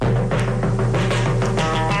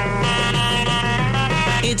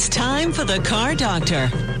for the Car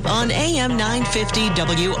Doctor on AM 950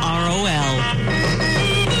 WROL.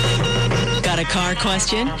 Got a car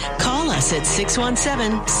question? Call us at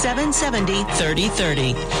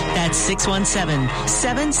 617-770-3030. That's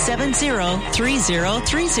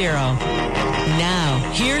 617-770-3030. Now,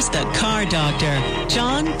 here's the Car Doctor,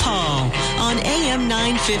 John Paul, on AM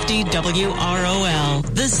 950 WROL,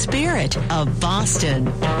 the spirit of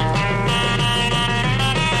Boston.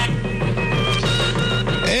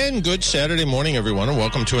 And good Saturday morning, everyone, and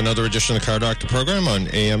welcome to another edition of the Car Doctor program on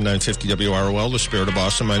AM 950 WROL, the spirit of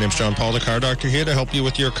Boston. My name's John Paul, the Car Doctor, here to help you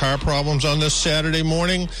with your car problems on this Saturday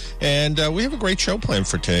morning. And we have a great show planned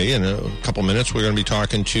for today. In a couple minutes, we're going to be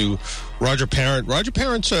talking to Roger Parent. Roger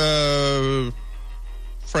Parent's a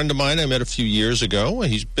friend of mine I met a few years ago.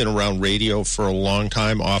 He's been around radio for a long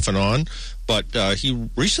time, off and on. But he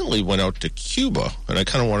recently went out to Cuba, and I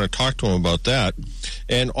kind of want to talk to him about that.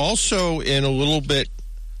 And also, in a little bit,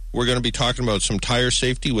 we're going to be talking about some tire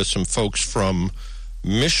safety with some folks from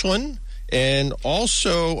Michelin. And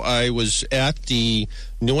also, I was at the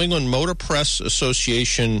New England Motor Press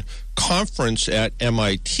Association conference at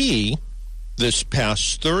MIT this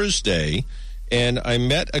past Thursday, and I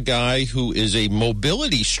met a guy who is a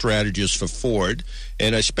mobility strategist for Ford,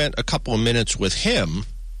 and I spent a couple of minutes with him,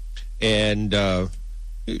 and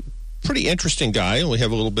pretty interesting guy, and we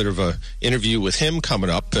have a little bit of a interview with him coming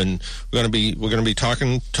up, and we're going to be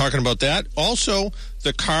talking about that. Also,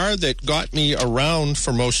 the car that got me around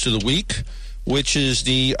for most of the week, which is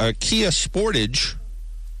the Kia Sportage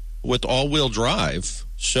with all-wheel drive.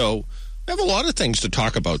 So I have a lot of things to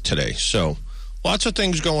talk about today. So lots of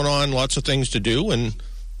things going on, lots of things to do, and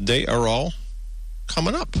they are all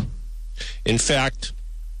coming up. In fact,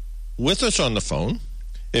 with us on the phone,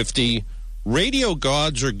 if the radio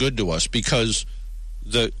gods are good to us, because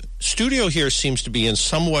the studio here seems to be in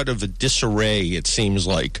somewhat of a disarray, it seems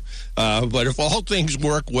like. But if all things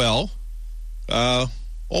work well,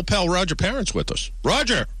 old pal Roger Parent's with us.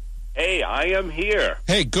 Roger! Hey, I am here.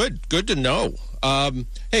 Hey, good to know.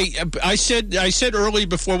 Hey, I said early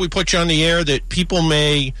before we put you on the air that people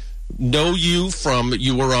may know you from,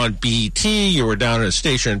 you were on BET, you were down at a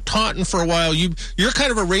station in Taunton for a while. You're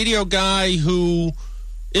kind of a radio guy who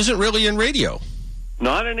isn't really in radio.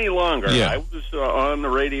 Not any longer. Yeah. I was on the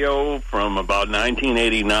radio from about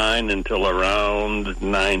 1989 until around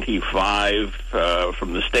 95,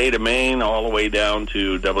 from the state of Maine all the way down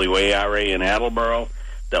to WARA in Attleboro,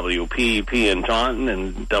 WPEP in Taunton,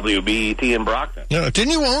 and WBET in Brockton. Yeah.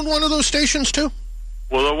 Didn't you own one of those stations, too?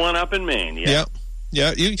 Well, the one up in Maine, yeah.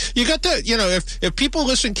 Yeah. You got that, if people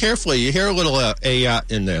listen carefully, you hear a little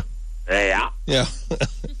in there. Yeah.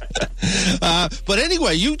 But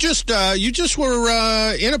anyway, you just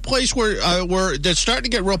were in a place where that's starting to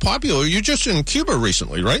get real popular. You're just in Cuba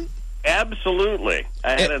recently, right? Absolutely.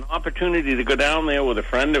 I had an opportunity to go down there with a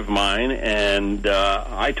friend of mine, and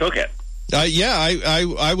I took it.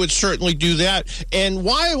 I would certainly do that. And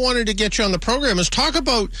why I wanted to get you on the program is talk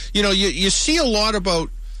about, you see a lot about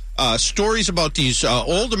stories about these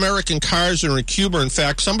old American cars that are in Cuba. In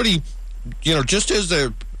fact, somebody, just as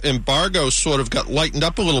the embargo sort of got lightened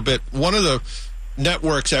up a little bit, one of the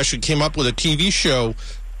networks actually came up with a TV show,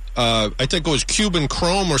 I think it was Cuban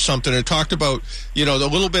Chrome or something, and talked about, the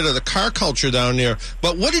little bit of the car culture down there.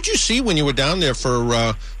 But what did you see when you were down there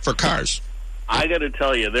for cars? I got to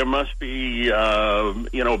tell you, there must be,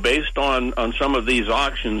 based on some of these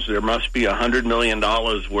auctions, there must be $100 million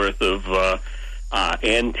worth of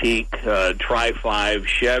antique Tri-5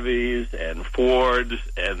 Chevys and Fords,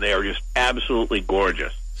 and they are just absolutely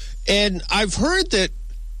gorgeous. And I've heard that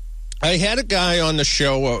I had a guy on the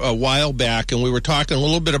show a while back, and we were talking a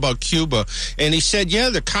little bit about Cuba, and he said,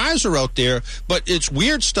 yeah, the cars are out there, but it's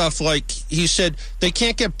weird stuff like, he said, they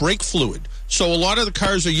can't get brake fluid. So a lot of the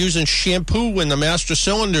cars are using shampoo in the master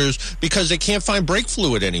cylinders because they can't find brake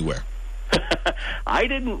fluid anywhere. I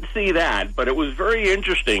didn't see that, but it was very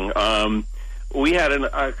interesting. We had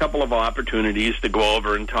a couple of opportunities to go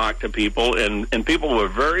over and talk to people, and people were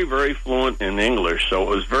very, very fluent in English, so it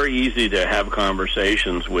was very easy to have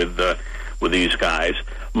conversations with these guys.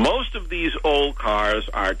 Most of these old cars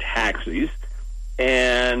are taxis,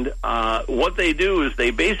 and what they do is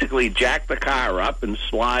they basically jack the car up and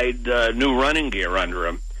slide new running gear under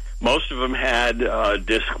them. Most of them had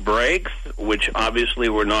disc brakes, which obviously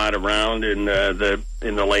were not around in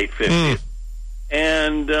the late 50s.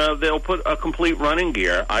 And they'll put a complete running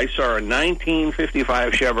gear. I saw a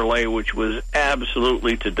 1955 Chevrolet, which was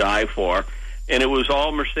absolutely to die for, and it was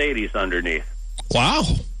all Mercedes underneath. Wow.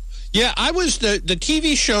 Yeah, I was the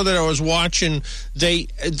TV show that I was watching. They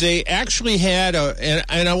actually had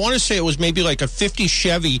and I want to say it was maybe like a 50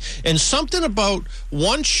 Chevy, and something about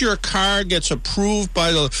once your car gets approved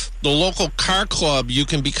by the local car club, you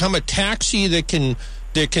can become a taxi that can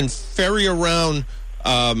ferry around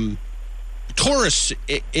tourists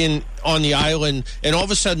on the island, and all of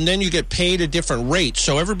a sudden then you get paid a different rate.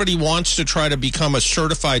 So everybody wants to try to become a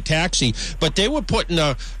certified taxi, but they were putting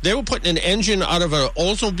an engine out of an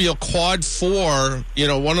Oldsmobile Quad 4,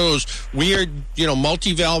 one of those weird,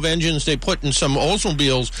 multi-valve engines they put in some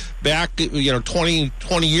Oldsmobiles back,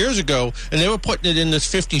 20 years ago, and they were putting it in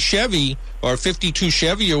this 50 Chevy or 52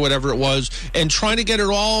 Chevy or whatever it was, and trying to get it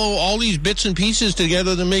all these bits and pieces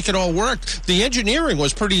together to make it all work. The engineering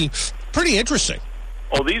was pretty interesting.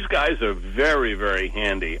 Oh, these guys are very, very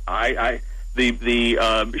handy. The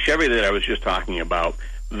Chevy that I was just talking about,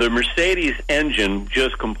 the Mercedes engine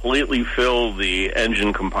just completely filled the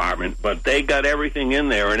engine compartment, but they got everything in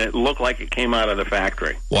there, and it looked like it came out of the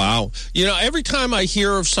factory. Wow. Every time I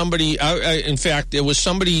hear of somebody, in fact, it was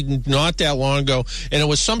somebody not that long ago, and it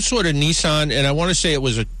was some sort of Nissan, and I want to say it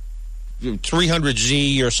was a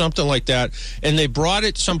 300Z or something like that, and they brought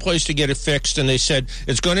it someplace to get it fixed, and they said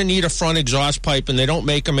it's going to need a front exhaust pipe, and they don't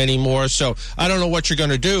make them anymore, so I don't know what you're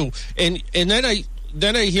going to do. And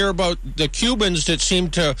then I hear about the Cubans that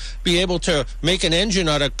seem to be able to make an engine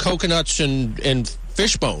out of coconuts and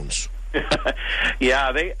fish bones.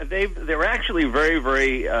 Yeah, they're actually very,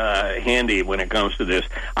 very handy when it comes to this.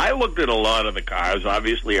 I looked at a lot of the cars.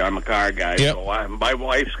 Obviously, I'm a car guy, yep. So my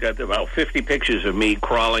wife's got about 50 pictures of me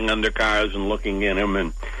crawling under cars and looking in them.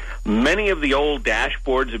 And many of the old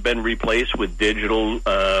dashboards have been replaced with digital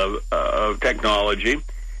technology.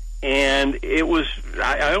 And it was,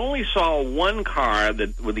 I only saw one car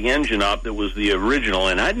that with the engine up that was the original,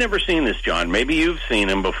 and I'd never seen this, John. Maybe you've seen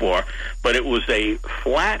him before, but it was a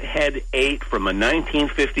Flathead 8 from a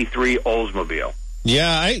 1953 Oldsmobile.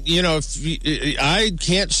 Yeah, I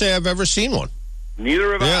can't say I've ever seen one.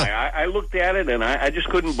 Neither have I. I looked at it, and I just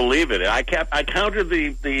couldn't believe it. I counted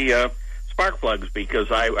the spark plugs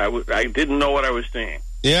because I didn't know what I was seeing.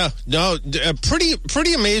 Yeah, no,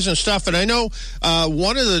 pretty amazing stuff. And I know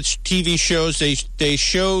one of the TV shows they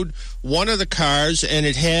showed one of the cars, and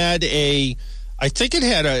it had I think it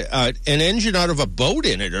had an engine out of a boat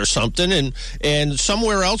in it or something. And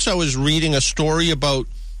somewhere else I was reading a story about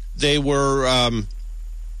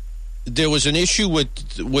there was an issue with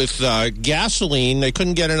gasoline. They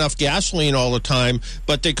couldn't get enough gasoline all the time,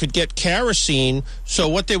 but they could get kerosene. So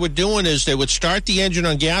what they were doing is they would start the engine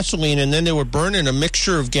on gasoline, and then they were burning a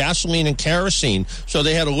mixture of gasoline and kerosene. So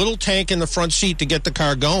they had a little tank in the front seat to get the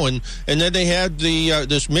car going, and then they had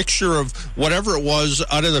this mixture of whatever it was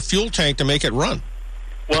out of the fuel tank to make it run.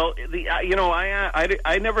 Well,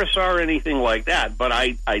 I never saw anything like that, but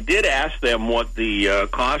I did ask them what the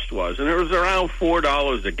cost was, and it was around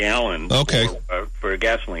 $4 a gallon. Okay. For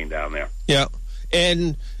gasoline down there. Yeah,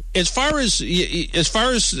 and as far as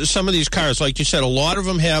some of these cars, like you said, a lot of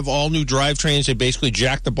them have all new drivetrains. They basically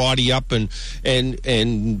jack the body up and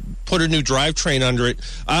put a new drivetrain under it.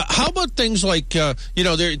 How about things like they're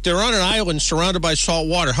on an island surrounded by salt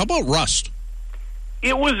water? How about rust?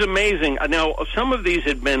 It was amazing. Now, some of these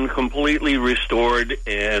had been completely restored,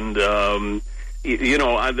 and,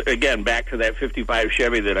 again, back to that 55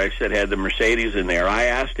 Chevy that I said had the Mercedes in there. I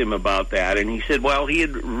asked him about that, and he said, well, he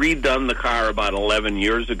had redone the car about 11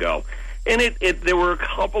 years ago. And there were a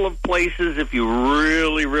couple of places, if you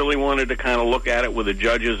really, really wanted to kind of look at it with a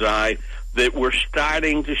judge's eye, that were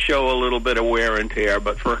starting to show a little bit of wear and tear.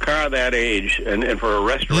 But for a car that age, and for a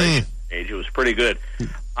restoration age, it was pretty good.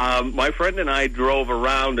 My friend and I drove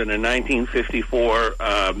around in a 1954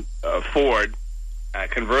 Ford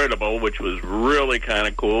convertible, which was really kind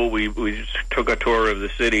of cool. We just took a tour of the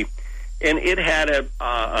city, and it had a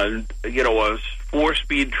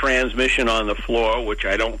 4-speed transmission on the floor, which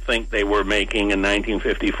I don't think they were making in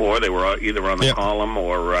 1954. They were either on the column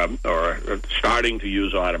or starting to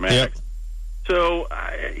use automatic. Yep. So,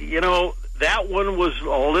 that one was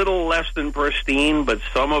a little less than pristine, but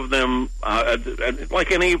some of them,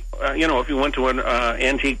 like any, if you went to an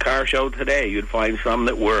antique car show today, you'd find some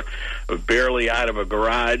that were barely out of a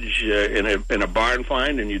garage in a barn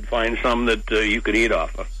find, and you'd find some that you could eat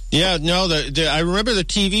off of. Yeah, no, I remember the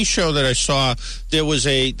TV show that I saw. There was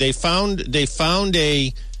they found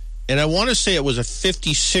a, and I want to say it was a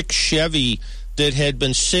 56 Chevy that had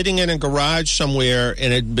been sitting in a garage somewhere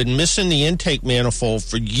and had been missing the intake manifold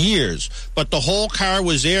for years. But the whole car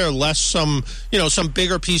was there, less some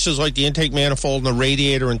bigger pieces like the intake manifold and the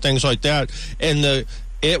radiator and things like that. And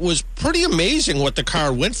it was pretty amazing what the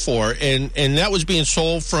car went for, and that was being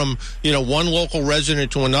sold from, one local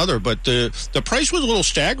resident to another. But the price was a little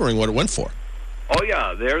staggering what it went for. Oh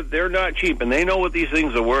yeah, they're not cheap, and they know what these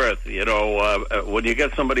things are worth. When you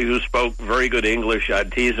get somebody who spoke very good English,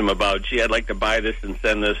 I'd tease them about, gee, I'd like to buy this and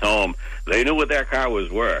send this home. They knew what that car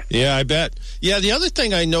was worth. Yeah, I bet. Yeah, the other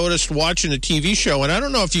thing I noticed watching the TV show, and I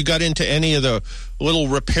don't know if you got into any of the little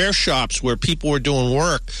repair shops where people were doing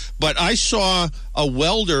work, but I saw a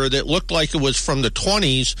welder that looked like it was from the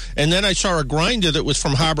 20s, and then I saw a grinder that was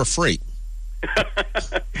from Harbor Freight.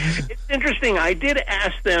 It's interesting. I did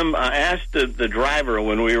ask them, the driver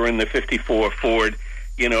when we were in the 54 Ford,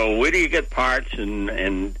 where do you get parts and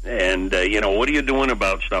what are you doing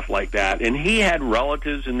about stuff like that? And he had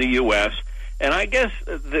relatives in the U.S., and I guess,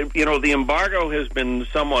 the embargo has been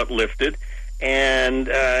somewhat lifted, and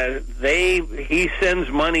he sends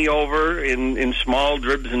money over in small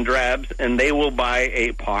dribs and drabs, and they will buy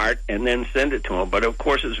a part and then send it to him. But, of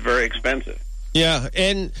course, it's very expensive. Yeah,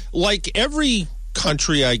 and like every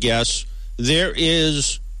country, I guess, there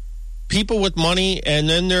is people with money, and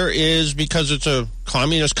then there is, because it's a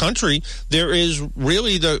communist country, there is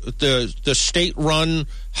really the state-run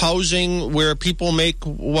housing where people make,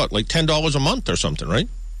 like $10 a month or something, right?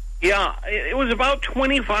 Yeah, it was about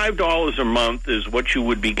 $25 a month is what you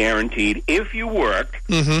would be guaranteed if you worked.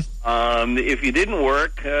 Mm-hmm. If you didn't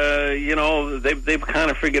work, they've kind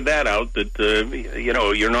of figured that out, that,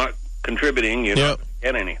 you're not contributing, you're not going to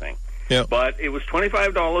get anything. Yep. But it was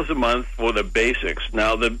 $25 a month for the basics.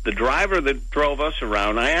 Now, the driver that drove us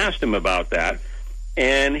around, I asked him about that,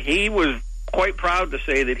 and he was quite proud to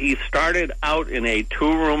say that he started out in a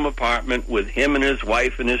 2-room apartment with him and his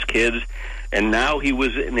wife and his kids, and now he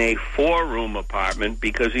was in a 4-room apartment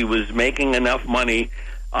because he was making enough money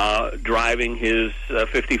driving his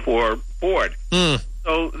 54 Ford. Mm.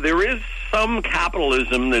 So there is some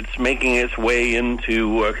capitalism that's making its way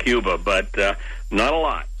into Cuba, but not a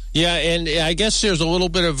lot. Yeah, and I guess there's a little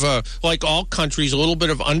bit of, like all countries, a little bit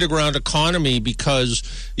of underground economy because,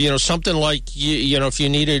 something like, if you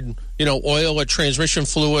needed, oil or transmission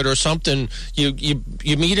fluid or something, you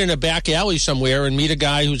meet in a back alley somewhere and meet a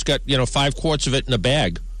guy who's got, 5 quarts of it in a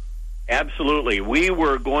bag. Absolutely. We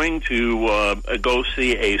were going to go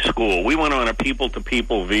see a school. We went on a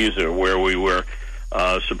people-to-people visa where we were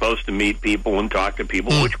supposed to meet people and talk to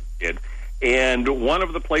people, which we did. And one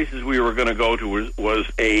of the places we were going to go to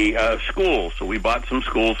was a school. So we bought some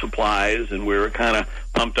school supplies, and we were kind of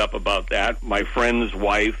pumped up about that. My friend's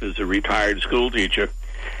wife is a retired school teacher.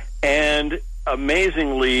 And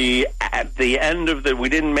amazingly, at the end of we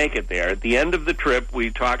didn't make it there. At the end of the trip, we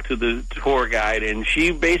talked to the tour guide, and she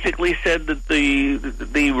basically said that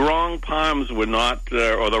the wrong palms were not,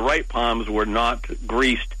 or the right palms were not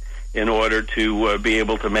greased in order to be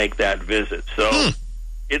able to make that visit. So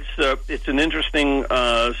it's an interesting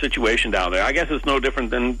situation down there. I guess it's no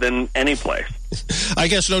different than any place. I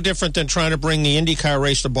guess no different than trying to bring the IndyCar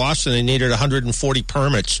race to Boston. They needed 140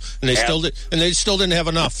 permits, and they still didn't have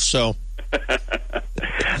enough. So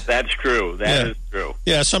that's true. That is true.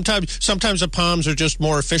 Yeah, sometimes the palms are just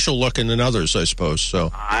more official looking than others, I suppose.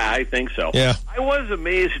 So I think so. Yeah, I was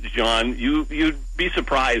amazed, John. You'd be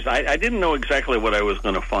surprised. I didn't know exactly what I was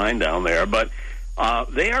going to find down there, but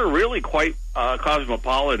they are really quite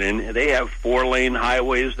cosmopolitan. They have 4-lane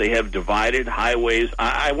highways. They have divided highways.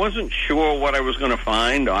 I wasn't sure what I was going to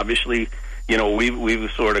find. Obviously,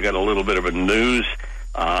 we've sort of got a little bit of a news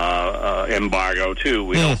embargo too.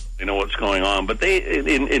 We don't know what's going on, but they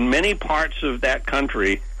in many parts of that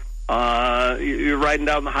country, you're riding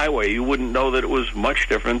down the highway. You wouldn't know that it was much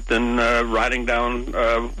different than riding down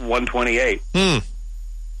 128.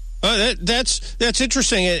 That's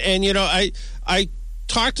interesting, and I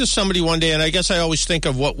talked to somebody one day, and I guess I always think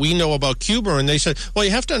of what we know about Cuba, and they said, well,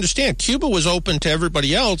 you have to understand, Cuba was open to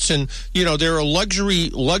everybody else, and there are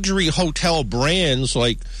luxury hotel brands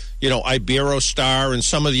like Iberostar and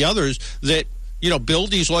some of the others that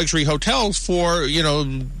build these luxury hotels for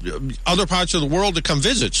other parts of the world to come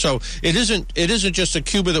visit. So it isn't just a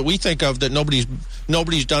Cuba that we think of that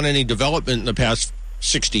nobody's done any development in the past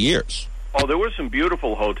 60 years. Oh, there were some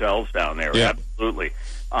beautiful hotels down there. Yeah. Absolutely.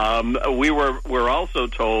 We're also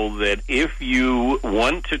told that if you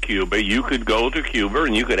went to Cuba, you could go to Cuba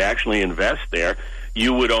and you could actually invest there.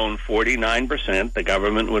 You would own 49%, the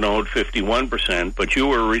government would own 51%, but you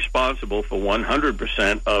were responsible for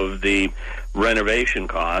 100% of the renovation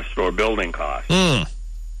costs or building costs.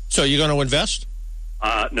 So you're going to invest?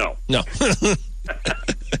 No.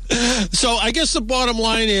 So I guess the bottom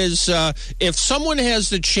line is if someone has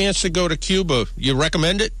the chance to go to Cuba, you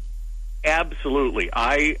recommend it? Absolutely.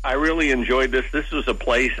 I really enjoyed this. This was a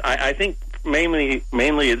place, I think mainly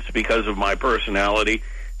it's because of my personality.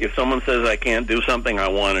 If someone says I can't do something, I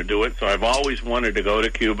want to do it. So I've always wanted to go to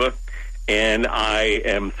Cuba, and I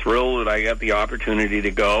am thrilled that I got the opportunity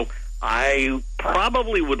to go. I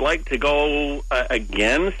probably would like to go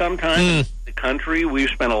again sometime in the country. We've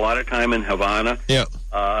spent a lot of time in Havana. Yeah.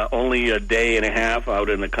 Only a day and a half out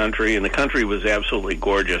in the country, and the country was absolutely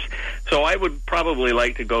gorgeous. So I would probably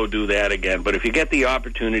like to go do that again. But if you get the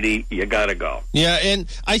opportunity, you got to go. Yeah, and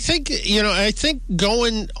I think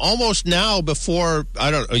going almost now before,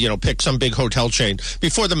 pick some big hotel chain,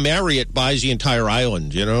 before the Marriott buys the entire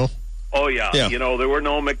island, Oh, yeah. There were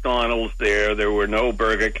no McDonald's there. There were no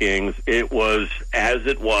Burger Kings. It was as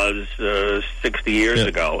it was 60 years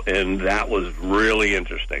ago, and that was really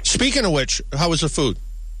interesting. Speaking of which, how was the food?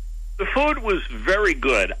 The food was very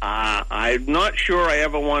good. I'm not sure I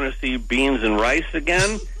ever want to see beans and rice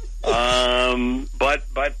again, but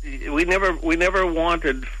we never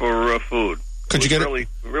wanted for food. Could you get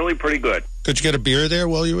really pretty good? Could you get a beer there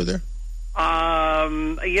while you were there?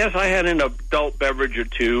 Yes, I had an adult beverage or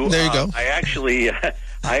two. There you go. I actually,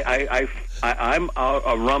 I'm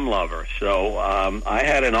a rum lover, so I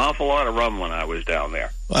had an awful lot of rum when I was down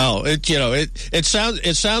there. Well, it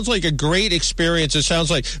sounds like a great experience. It sounds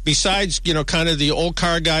like, besides kind of the old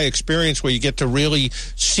car guy experience where you get to really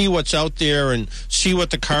see what's out there and see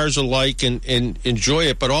what the cars are like and enjoy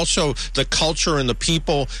it, but also the culture and the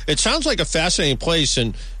people. It sounds like a fascinating place.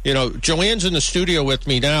 And Joanne's in the studio with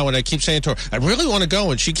me now, and I keep saying to her, I really want to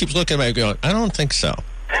go, and she keeps looking at me going, I don't think so.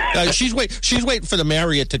 She's waiting for the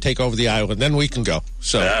Marriott to take over the island. Then we can go.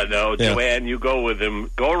 So no, yeah. Joanne, you go with him.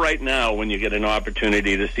 Go right now when you get an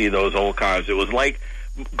opportunity to see those old cars. It was like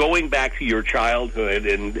going back to your childhood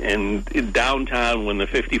in downtown when the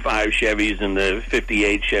 55 Chevys and the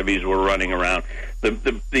 58 Chevys were running around.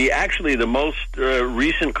 The most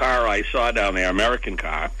recent car I saw down there, American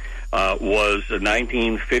car, was a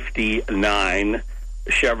 1959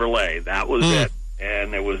 Chevrolet. That was it,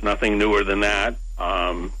 and there was nothing newer than that.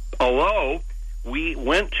 Although we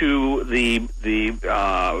went to there's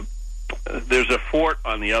a fort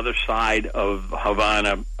on the other side of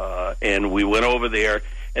Havana, and we went over there,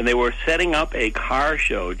 and they were setting up a car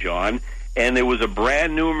show, John, and there was a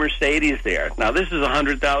brand new Mercedes there. Now, this is a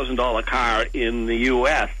 $100,000 car in the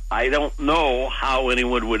U.S. I don't know how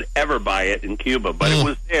anyone would ever buy it in Cuba, but it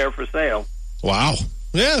was there for sale. Wow.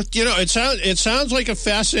 Yeah, it sounds like a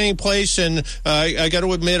fascinating place, and I got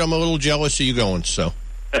to admit, I'm a little jealous of you going, so.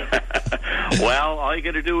 Well, all you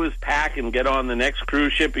got to do is pack and get on the next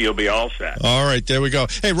cruise ship, and you'll be all set. All right, there we go.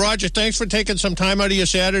 Hey, Roger, thanks for taking some time out of your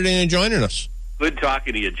Saturday and joining us. Good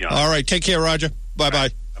talking to you, John. All right, take care, Roger. Bye-bye.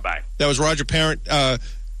 Bye-bye. That was Roger Parent,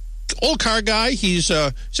 old car guy. He's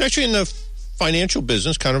actually in the financial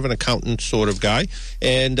business, kind of an accountant sort of guy,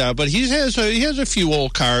 and but he has a few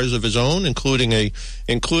old cars of his own, including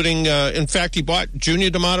in fact, he bought Junior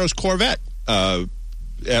D'Amato's Corvette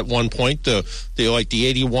at one point, the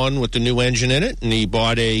 81 with the new engine in it, and he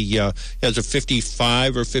bought he has a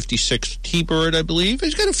 55 or 56 T-Bird, I believe.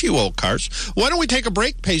 He's got a few old cars. Why don't we take a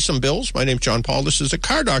break, pay some bills? My name's John Paul. This is the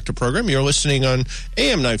Car Doctor program. You're listening on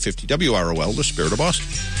AM 950 WROL, the Spirit of Boston.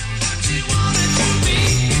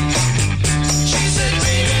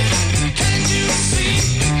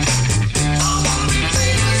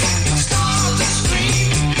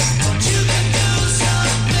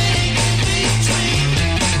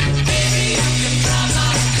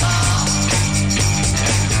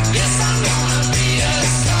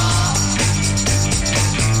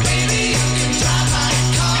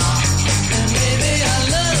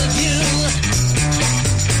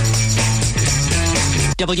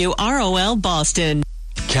 WROL Boston.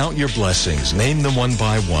 Count your blessings. Name them one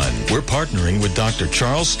by one. We're partnering with Dr.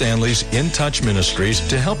 Charles Stanley's In Touch Ministries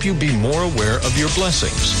to help you be more aware of your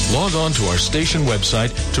blessings. Log on to our station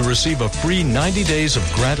website to receive a free 90 Days of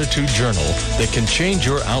Gratitude journal that can change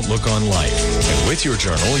your outlook on life. And with your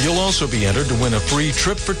journal, you'll also be entered to win a free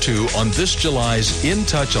trip for two on this July's In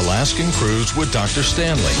Touch Alaskan Cruise with Dr.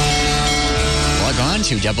 Stanley. Log on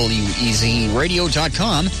to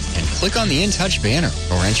WEZRadio.com and click on the In Touch banner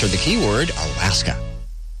or enter the keyword Alaska.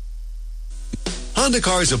 Honda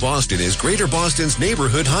Cars of Boston is Greater Boston's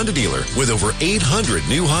neighborhood Honda dealer with over 800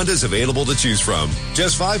 new Hondas available to choose from.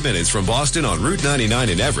 Just 5 minutes from Boston on Route 99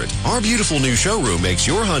 in Everett, our beautiful new showroom makes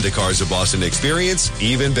your Honda Cars of Boston experience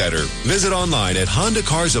even better. Visit online at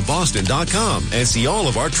HondaCarsOfBoston.com and see all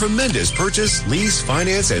of our tremendous purchase, lease,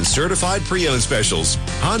 finance, and certified pre-owned specials.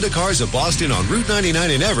 Honda Cars of Boston on Route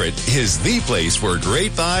 99 in Everett is the place for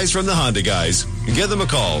great buys from the Honda guys. Give them a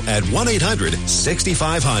call at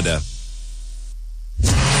 1-800-65-HONDA.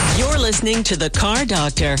 You're listening to The Car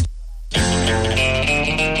Doctor.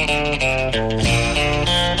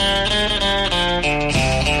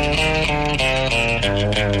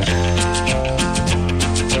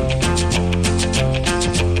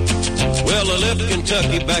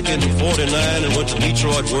 back in 49 and went to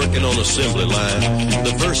Detroit working on assembly line.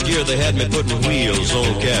 The first year they had me putting wheels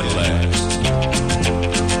on Cadillacs.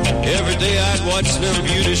 Every day I'd watch them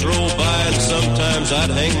beauties roll by, and sometimes I'd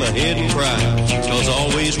hang my head and cry, 'cause I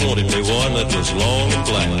always wanted me one that was long and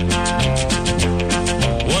black.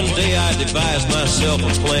 One day I devised myself a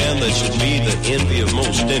plan that should be the envy of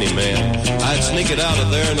most any man. I'd sneak it out of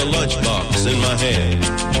there in a lunchbox in my hand.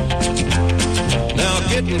 Now,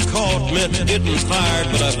 getting caught meant getting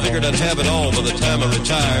fired, but I figured I'd have it all by the time I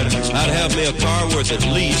retired. I'd have me a car worth at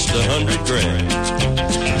least $100,000.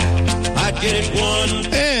 I'd get it one.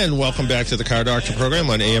 And welcome back to the Car Doctor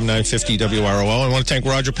program on AM 950 WROL. I want to thank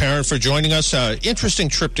Roger Parent for joining us. Interesting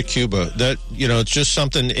trip to Cuba. That, it's just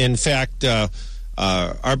something. In fact, our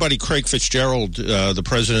buddy Craig Fitzgerald, the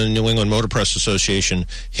president of the New England Motor Press Association,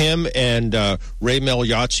 him and Ray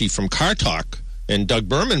Magliozzi from Car Talk and Doug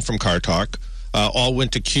Berman from Car Talk all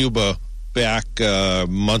went to Cuba back a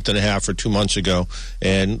month and a half or 2 months ago,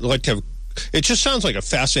 and like to have. It just sounds like a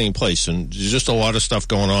fascinating place, and there's just a lot of stuff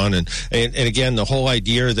going on, and again, the whole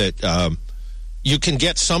idea that you can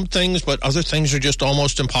get some things, but other things are just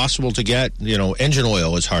almost impossible to get. Engine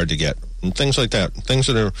oil is hard to get, and things like that, things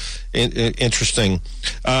that are interesting.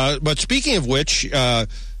 But speaking of which,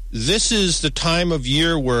 this is the time of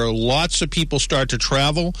year where lots of people start to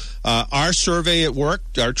travel. Our survey at work,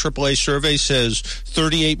 our AAA survey, says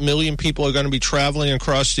 38 million people are going to be traveling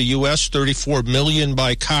across the U.S., 34 million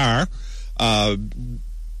by car.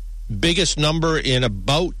 Biggest number in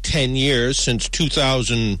about 10 years, since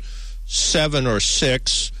 2007 or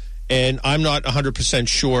 6. And I'm not 100%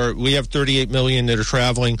 sure. We have 38 million that are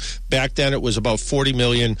traveling. Back then, it was about 40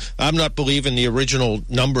 million. I'm not believing the original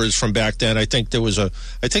numbers from back then. I think there was a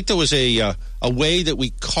way that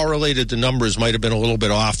we correlated the numbers might have been a little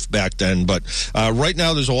bit off back then. But right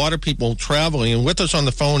now, there's a lot of people traveling. And with us on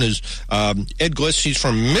the phone is Ed Gliss. He's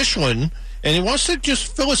from Michelin, and he wants to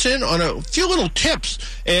just fill us in on a few little tips.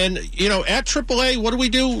 And at AAA, what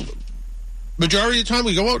do? Majority of the time,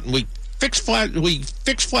 we go out and we fix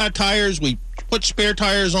flat tires. We put spare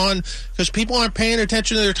tires on because people aren't paying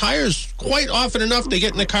attention to their tires quite often enough. They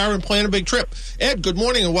get in the car and plan a big trip. Ed, good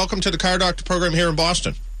morning and welcome to the Car Doctor program here in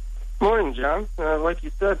Boston. Morning, John. Like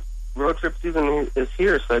you said, road trip season is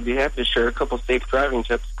here, so I'd be happy to share a couple safe driving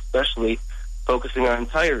tips, especially focusing on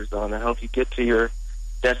tires to help you get to your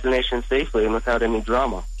destination safely and without any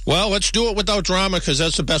drama. Well, let's do it without drama because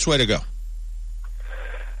that's the best way to go.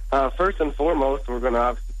 First and foremost, we're going to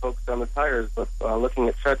obviously focus on the tires, but looking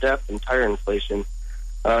at tread depth and tire inflation.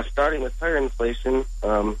 Starting with tire inflation,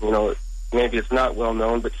 maybe it's not well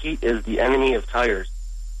known, but heat is the enemy of tires.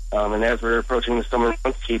 And as we're approaching the summer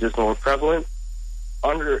months, heat is more prevalent.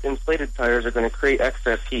 Underinflated tires are going to create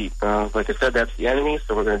excess heat. Like I said, that's the enemy,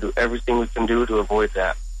 so we're going to do everything we can do to avoid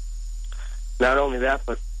that. Not only that,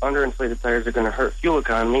 but underinflated tires are going to hurt fuel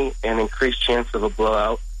economy and increase chance of a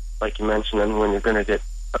blowout, like you mentioned, and when you're going to get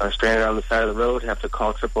stranded on the side of the road, have to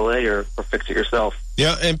call AAA or fix it yourself.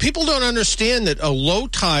 Yeah, and people don't understand that a low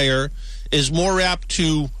tire is more apt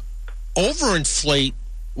to overinflate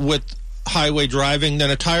with highway driving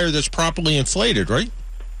than a tire that's properly inflated, right?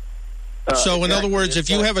 So, in other words, if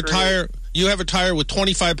you have a tire with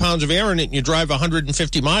 25 pounds of air in it and you drive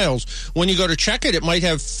 150 miles, when you go to check it, it might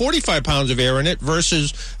have 45 pounds of air in it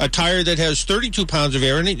versus a tire that has 32 pounds of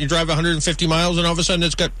air in it. You drive 150 miles and all of a sudden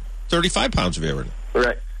it's got 35 pounds of air in it.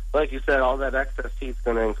 Right. Like you said, all that excess heat is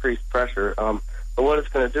going to increase pressure. But what it's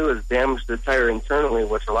going to do is damage the tire internally,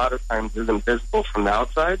 which a lot of times isn't visible from the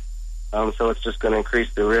outside. So it's just going to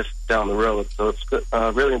increase the risk down the road. So it's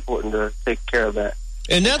really important to take care of that.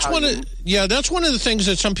 And that's one of the things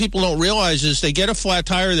that some people don't realize is they get a flat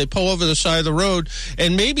tire, they pull over the side of the road,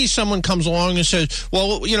 and maybe someone comes along and says,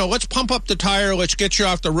 well, let's pump up the tire, let's get you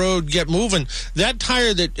off the road, get moving. That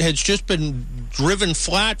tire that has just been driven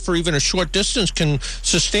flat for even a short distance can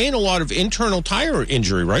sustain a lot of internal tire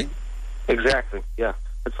injury, right? Exactly, yeah.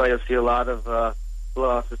 That's why you'll see a lot of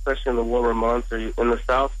blowouts, especially in the warmer months or in the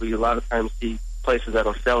south, where you a lot of times see places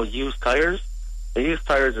that'll sell used tires. The used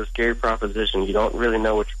tires are a scary proposition. You don't really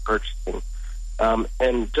know what you're purchasing.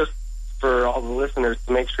 And just for all the listeners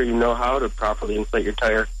to make sure you know how to properly inflate your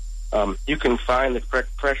tire, you can find the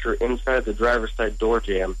correct pressure inside the driver's side door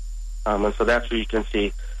jamb. And so that's where you can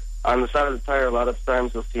see. On the side of the tire, a lot of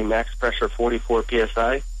times you'll see max pressure 44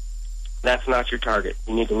 PSI. That's not your target.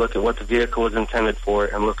 You need to look at what the vehicle is intended for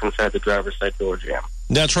and look inside the driver's side door jamb.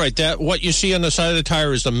 That's right. What you see on the side of the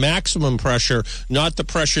tire is the maximum pressure, not the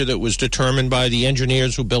pressure that was determined by the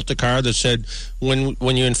engineers who built the car that said when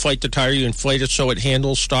you inflate the tire, you inflate it so it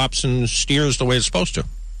handles, stops, and steers the way it's supposed to.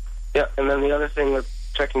 Yeah, and then the other thing with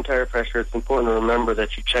checking tire pressure, it's important to remember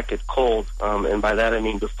that you check it cold, and by that I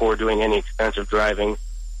mean before doing any extensive driving.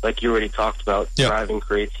 Like you already talked about, driving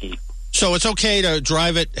creates heat. So it's okay to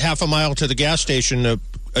drive it half a mile to the gas station to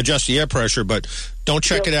adjust the air pressure, but don't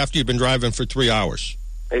check it after you've been driving for 3 hours.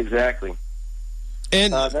 Exactly.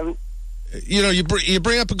 And you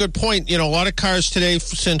bring up a good point. A lot of cars today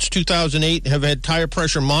since 2008 have had tire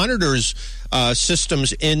pressure monitors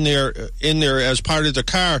systems in there as part of the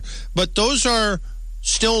car, but those are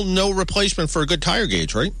still no replacement for a good tire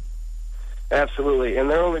gauge, right? Absolutely, and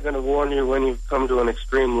they're only going to warn you when you come to an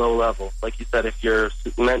extreme low level. Like you said, if you're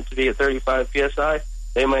meant to be at 35 psi,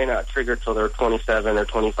 they may not trigger till they're 27 or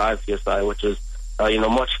 25 psi, which is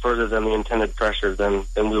much further than the intended pressure than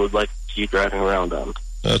we would like to see driving around on.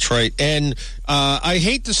 That's right. And I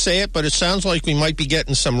hate to say it, but it sounds like we might be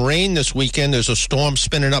getting some rain this weekend. There's a storm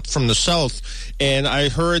spinning up from the south, and I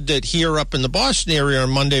heard that here up in the Boston area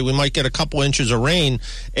on Monday we might get a couple inches of rain.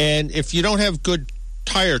 And if you don't have good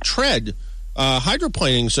tire tread,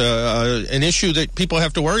 hydroplaning's an issue that people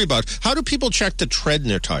have to worry about. How do people check the tread in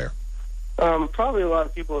their tire? Probably a lot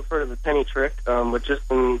of people have heard of the penny trick, but just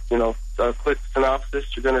in a quick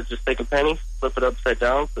synopsis, you're going to just take a penny, flip it upside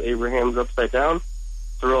down, so Abraham's upside down,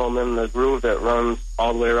 throw him in the groove that runs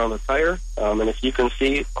all the way around the tire, and if you can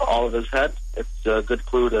see all of his head, it's a good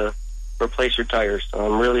clue to replace your tires.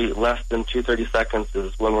 Really, less than 2-30 seconds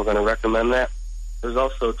is when we're going to recommend that. There's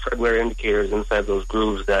also tread wear indicators inside those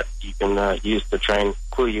grooves that you can use to try and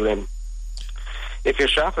clue you in. If you're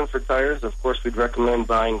shopping for tires, of course, we'd recommend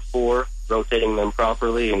buying 4, rotating them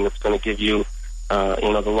properly, and it's going to give you,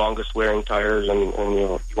 the longest wearing tires, and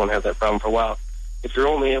you won't have that problem for a while. If you're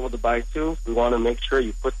only able to buy 2, we want to make sure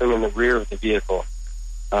you put them in the rear of the vehicle.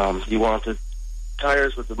 You want the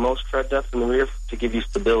tires with the most tread depth in the rear to give you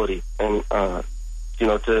stability, and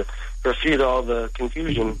to refute all the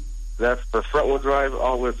confusion. That's for front-wheel drive,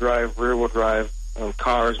 all-wheel drive, rear-wheel drive,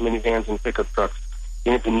 cars, minivans, and pickup trucks.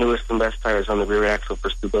 You need the newest and best tires on the rear axle for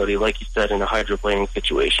stability, like you said, in a hydroplaning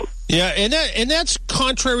situation. Yeah, and that's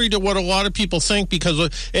contrary to what a lot of people think, because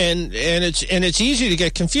and it's easy to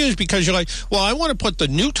get confused because you're like, well, I want to put the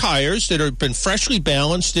new tires that have been freshly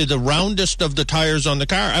balanced, they're the roundest of the tires on the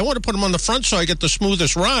car. I want to put them on the front so I get the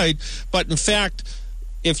smoothest ride. But in fact,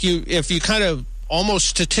 if you kind of almost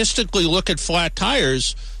statistically look at flat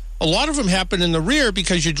tires, a lot of them happen in the rear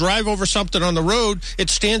because you drive over something on the road,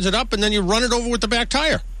 it stands it up, and then you run it over with the back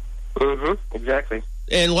tire. Mm-hmm, exactly.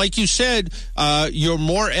 And like you said, you're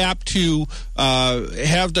more apt to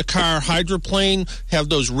have the car hydroplane, have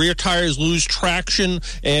those rear tires lose traction,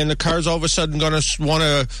 and the car's all of a sudden going to want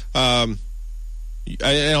to,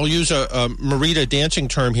 I'll use a Marita dancing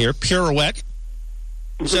term here, pirouette.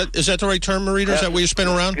 Is that the right term, Marita? Is that where you spin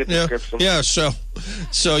around? Yeah. So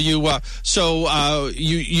you want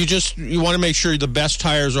to make sure the best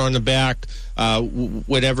tires are on the back,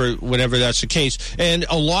 whenever that's the case. And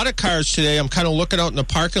a lot of cars today, I'm kind of looking out in the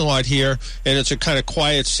parking lot here, and it's a kind of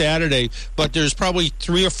quiet Saturday, but there's probably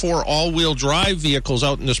 3 or 4 all-wheel drive vehicles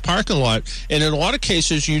out in this parking lot. And in a lot of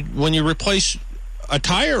cases, when you replace a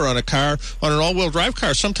tire on a car, on an all-wheel drive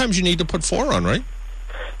car, sometimes you need to put 4 on, right?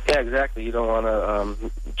 Yeah, exactly. You don't want to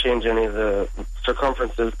change any of the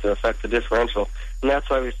circumferences to affect the differential. And that's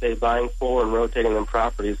why we say buying 4 and rotating them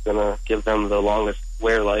properly is going to give them the longest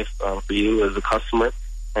wear life for you as a customer,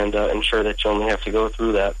 and ensure that you only have to go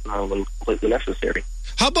through that when completely necessary.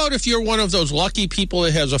 How about if you're one of those lucky people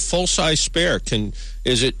that has a full-size spare?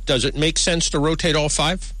 Does it make sense to rotate all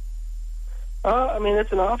 5?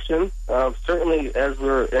 It's an option. Certainly, as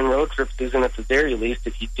we're in road trip season, at the very least,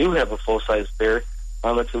 if you do have a full-size spare,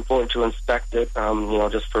 it's important to inspect it,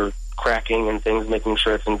 just for cracking and things, making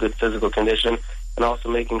sure it's in good physical condition, and also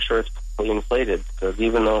making sure it's properly inflated. Because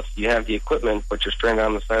even though if you have the equipment, but you're stranded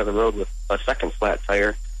on the side of the road with a second flat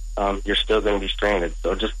tire, you're still going to be stranded.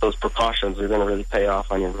 So just those precautions are going to really pay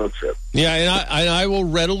off on your road trip. Yeah, and I will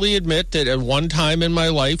readily admit that at one time in my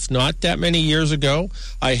life, not that many years ago,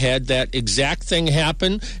 I had that exact thing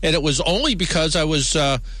happen, and it was only because I was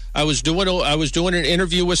doing an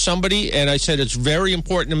interview with somebody, and I said it's very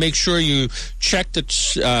important to make sure you check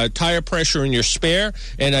the tire pressure in your spare,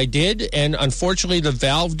 and I did, and unfortunately the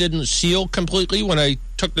valve didn't seal completely when I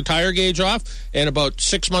took the tire gauge off, and about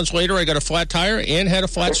 6 months later I got a flat tire and had a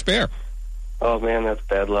flat spare. Oh, man, that's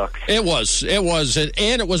bad luck. It was,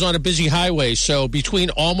 and it was on a busy highway, so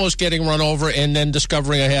between almost getting run over and then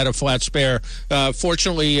discovering I had a flat spare,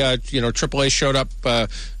 fortunately, AAA showed up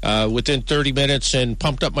within 30 minutes and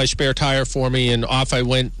pumped up my spare tire for me, and off I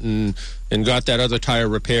went and got that other tire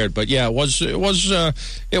repaired. But yeah, it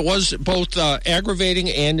was both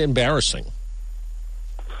aggravating and embarrassing.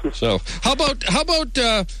 So how about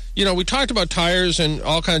we talked about tires and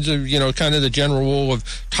all kinds of, kind of the general rule of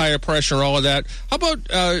tire pressure and all of that. How about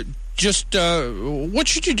what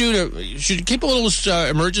should you do should you keep a little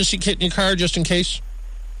emergency kit in your car just in case?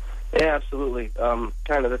 Yeah, absolutely.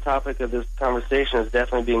 Kind of the topic of this conversation is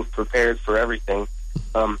definitely being prepared for everything.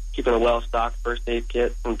 Keeping a well-stocked first aid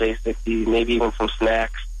kit, some basic, maybe even some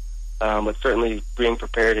snacks, but certainly being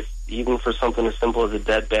prepared even for something as simple as a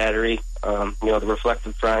dead battery. The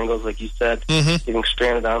reflective triangles, like you said, getting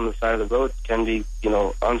stranded on the side of the road can be,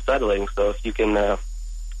 unsettling. So if you can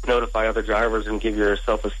notify other drivers and give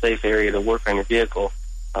yourself a safe area to work on your vehicle,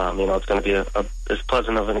 it's going to be as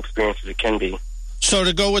pleasant of an experience as it can be. So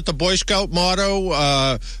to go with the Boy Scout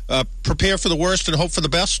motto, prepare for the worst and hope for the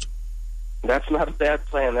best? That's not a bad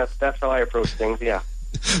plan. That's how I approach things, yeah.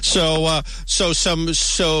 So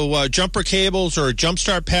jumper cables or a jump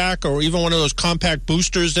start pack or even one of those compact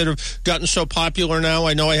boosters that have gotten so popular now.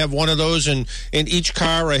 I know I have one of those in each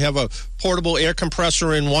car. I have a portable air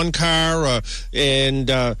compressor in one car,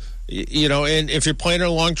 and if you're planning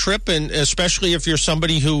a long trip, and especially if you're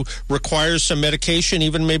somebody who requires some medication,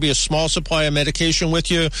 even maybe a small supply of medication with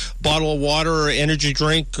you, bottle of water or energy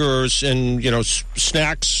drink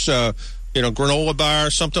snacks, granola bar,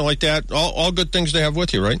 something like that. All good things to have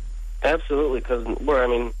with you, right? Absolutely, because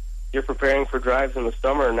you're preparing for drives in the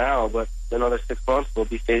summer now, but another 6 months we'll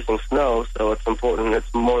be facing snow, so it's important.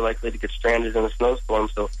 It's more likely to get stranded in a snowstorm.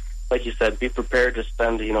 So, like you said, be prepared to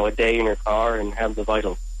spend a day in your car and have the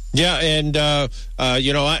vitals. Yeah, and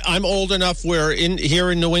I'm old enough where here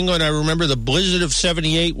in New England, I remember the blizzard of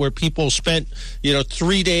 '78, where people spent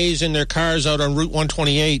 3 days in their cars out on Route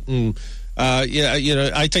 128, and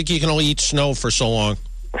I think you can only eat snow for so long.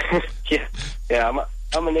 yeah.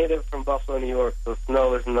 I'm a native from Buffalo, New York, so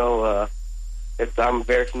snow is I'm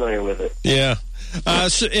very familiar with it. Yeah.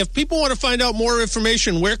 So if people want to find out more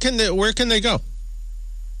information, where can they go?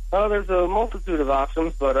 Oh, there's a multitude of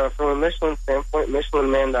options, but from a Michelin standpoint,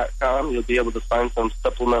 MichelinMan.com, you'll be able to find some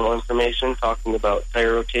supplemental information talking about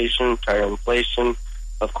tire rotation, tire inflation.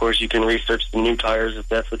 Of course, you can research the new tires if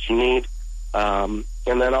that's what you need.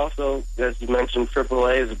 And then also, as you mentioned,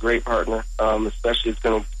 AAA is a great partner. Especially, it's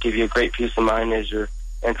going to give you a great peace of mind as you're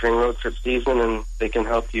entering road trip season, and they can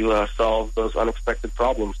help you solve those unexpected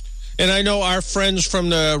problems. And I know our friends from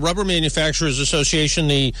the Rubber Manufacturers Association,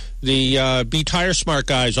 the Be Tire Smart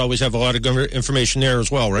guys, always have a lot of good information there as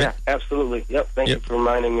well, right? Yeah, absolutely. Yep. Thank you for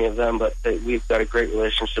reminding me of them, but we've got a great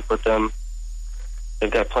relationship with them. They've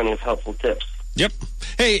got plenty of helpful tips. Yep.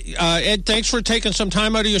 Hey, Ed, thanks for taking some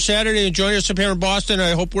time out of your Saturday and joining us up here in Boston.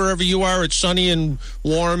 I hope wherever you are, it's sunny and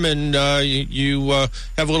warm, and you have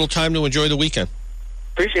a little time to enjoy the weekend.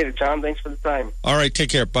 Appreciate it, John. Thanks for the time. All right, take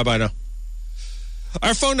care. Bye-bye now.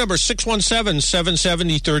 Our phone number is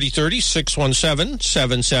 617-770-3030,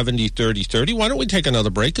 617-770-3030. Why don't we take another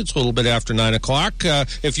break? It's a little bit after 9 o'clock.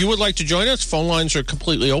 If you would like to join us, phone lines are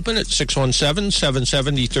completely open at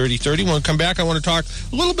 617-770-3030. When we come back, I want to talk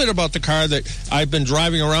a little bit about the car that I've been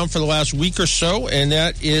driving around for the last week or so, and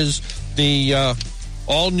that is the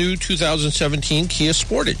all-new 2017 Kia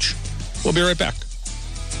Sportage. We'll be right back.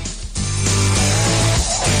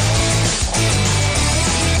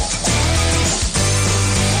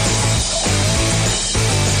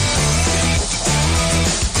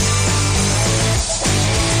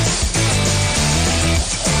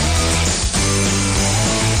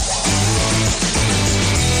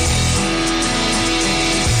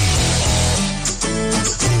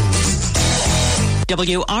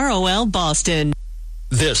 WROL Boston.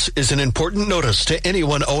 This is an important notice to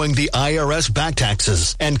anyone owing the IRS back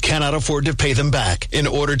taxes and cannot afford to pay them back. In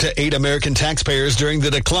order to aid American taxpayers during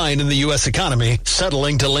the decline in the U.S. economy,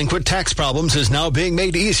 settling delinquent tax problems is now being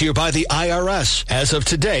made easier by the IRS. As of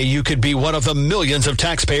today, you could be one of the millions of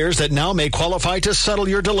taxpayers that now may qualify to settle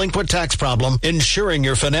your delinquent tax problem, ensuring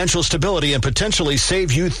your financial stability and potentially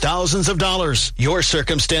save you thousands of dollars. Your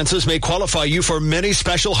circumstances may qualify you for many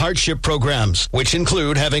special hardship programs, which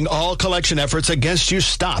include having all collection efforts against you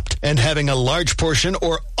stopped and having a large portion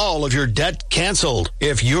or all of your debt canceled.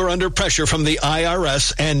 If you're under pressure from the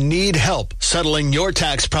IRS and need help, settling your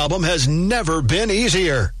tax problem has never been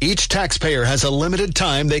easier. Each taxpayer has a limited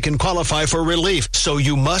time they can qualify for relief, so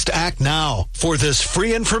you must act now. For this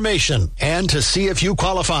free information and to see if you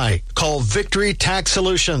qualify, call Victory Tax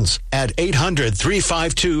Solutions at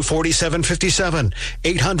 800-352-4757.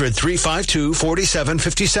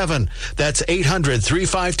 800-352-4757. That's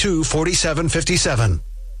 800-352-4757.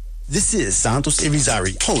 This is Santos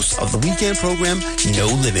Irizarry, host of the weekend program No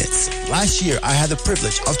Limits. Last year, I had the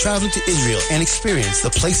privilege of traveling to Israel and experience the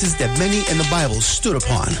places that many in the Bible stood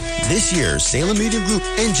upon. This year, Salem Media Group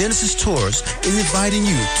and Genesis Tours is inviting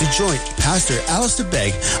you to join Pastor Alistair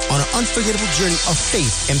Begg on an unforgettable journey of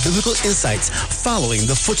faith and biblical insights following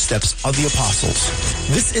the footsteps of the apostles.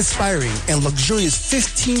 This inspiring and luxurious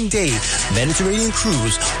 15-day Mediterranean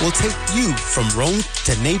cruise will take you from Rome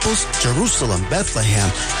to Naples, Jerusalem, Bethlehem,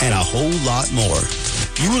 and a whole lot more.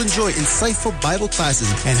 You will enjoy insightful Bible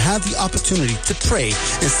classes and have the opportunity to pray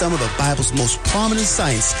in some of the Bible's most prominent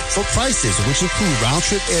sites for prices which include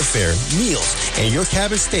round-trip airfare, meals, and your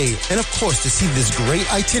cabin stay. And of course, to see this great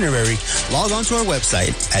itinerary, log on to our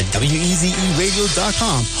website at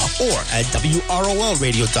wezeradio.com or at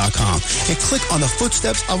wrolradio.com and click on the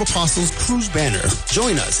Footsteps of Apostles cruise banner.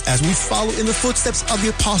 Join us as we follow in the footsteps of the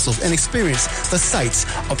apostles and experience the sights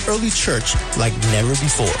of early church like never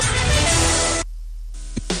before.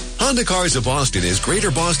 Honda Cars of Boston is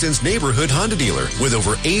Greater Boston's neighborhood Honda dealer with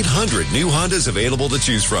over 800 new Hondas available to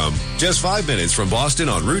choose from. Just 5 minutes from Boston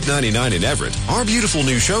on Route 99 in Everett, our beautiful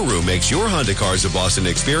new showroom makes your Honda Cars of Boston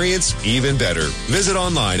experience even better. Visit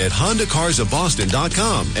online at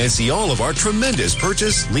HondaCarsOfBoston.com and see all of our tremendous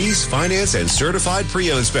purchase, lease, finance, and certified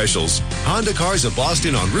pre-owned specials. Honda Cars of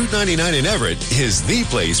Boston on Route 99 in Everett is the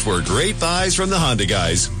place for great buys from the Honda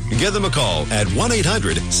guys. Give them a call at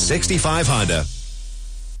 1-800-65-HONDA.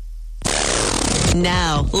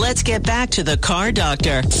 Now, let's get back to the Car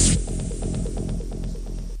Doctor.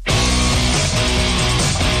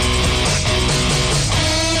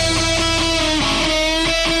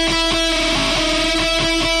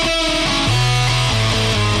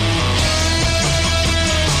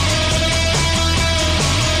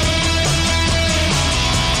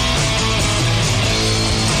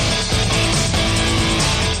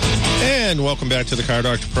 And welcome back to the Car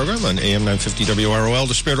Doctor program on AM 950 WROL,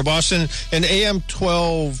 the Spirit of Boston, and AM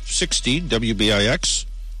 1260 WBIX,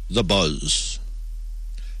 The Buzz.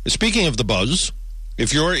 Speaking of The Buzz,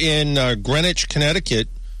 if you're in Greenwich, Connecticut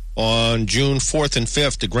on June 4th and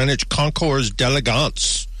 5th, the Greenwich Concours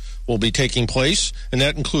d'Elegance will be taking place, and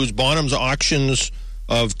that includes Bonham's auctions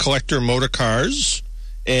of collector motor cars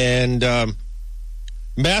and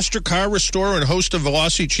master car restorer and host of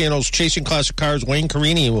Velocity Channel's Chasing Classic Cars, Wayne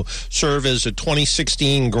Carini, will serve as a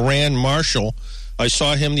 2016 Grand Marshal. I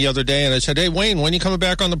saw him the other day, and I said, "Hey, Wayne, when are you coming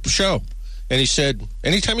back on the show?" And he said,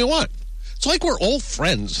 "Anytime you want." It's like we're old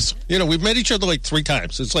friends. You know, we've met each other like 3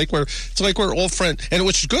 times. It's like we're old friends, and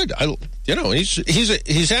which is good.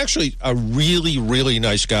 He's actually a really, really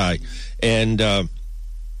nice guy, and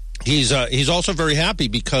He's also very happy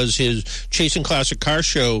because his Chasing Classic Car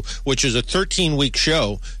show, which is a 13-week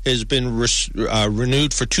show, has been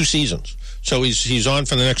renewed for 2 seasons. So he's on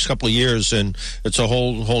for the next couple of years, and it's a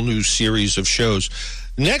whole new series of shows.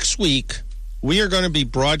 Next week, we are going to be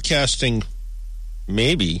broadcasting,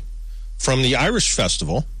 maybe, from the Irish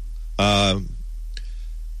Festival.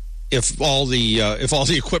 If all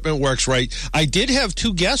the equipment works right. I did have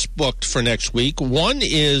 2 guests booked for next week. One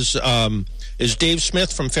is Dave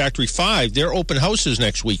Smith from Factory 5. Their open house is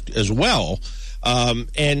next week as well.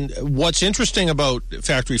 And what's interesting about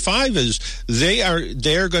Factory 5 is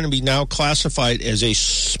they're going to be now classified as a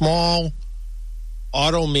small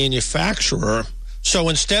auto manufacturer. So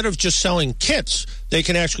instead of just selling kits, they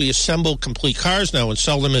can actually assemble complete cars now and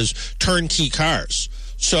sell them as turnkey cars.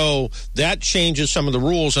 So that changes some of the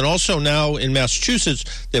rules. And also now in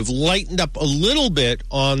Massachusetts, they've lightened up a little bit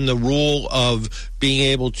on the rule of being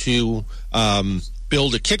able to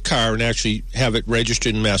build a kit car and actually have it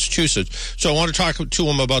registered in Massachusetts. So I want to talk to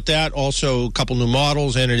him about that. Also, a couple new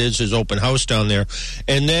models, and it is his open house down there.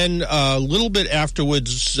 And then a little bit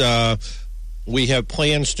afterwards, we have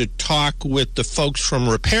plans to talk with the folks from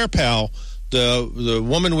Repair Pal. The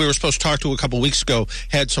woman we were supposed to talk to a couple weeks ago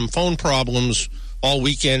had some phone problems all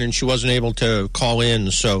weekend, and she wasn't able to call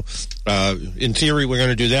in. So, in theory, we're going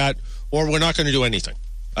to do that, or we're not going to do anything.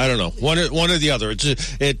 I don't know. One or the other. It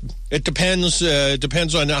depends.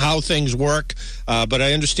 Depends on how things work. But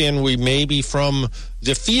I understand we may be from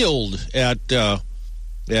the field at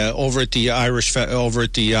over at the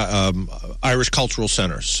Irish Cultural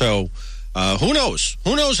Center. So, who knows?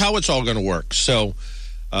 Who knows how it's all going to work? So,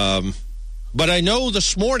 but I know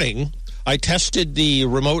this morning I tested the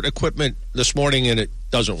remote equipment this morning, and it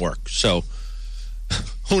doesn't work. So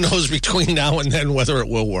who knows between now and then whether it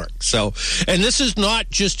will work. So, and this is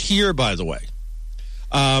not just here, by the way.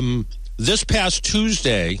 This past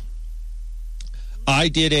Tuesday, I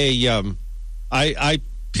did I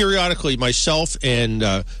periodically, myself and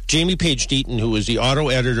Jamie Page Deaton, who is the auto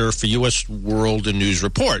editor for U.S. World and News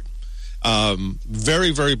Report,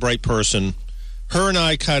 Very, very bright person. Her and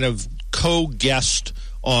I kind of co-guest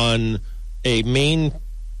on a main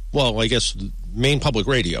public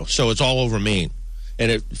radio. So it's all over Maine,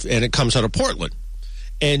 and it comes out of Portland.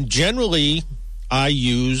 And generally, I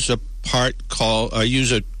use a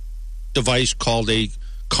device called a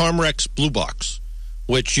Comrex Blue Box,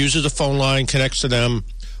 which uses a phone line, connects to them.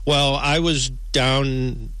 Well, I was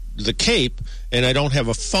down the Cape, and I don't have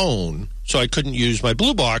a phone, so I couldn't use my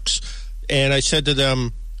Blue Box. And I said to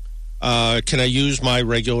them, can I use my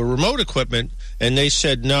regular remote equipment? And they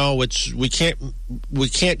said, no, we can't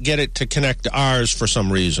get it to connect to ours for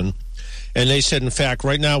some reason. And they said, in fact,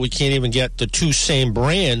 right now we can't even get the two same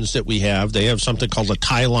brands that we have. They have something called a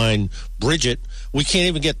Tie-Line Bridget. We can't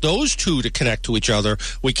even get those two to connect to each other.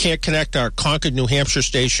 We can't connect our Concord, New Hampshire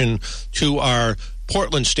station to our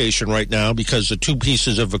Portland station right now because the two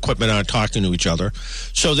pieces of equipment aren't talking to each other.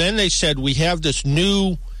 So then they said, we have this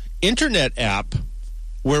new internet app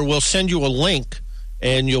where we'll send you a link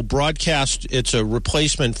and you'll broadcast. It's a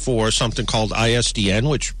replacement for something called ISDN,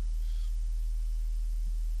 which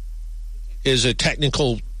is a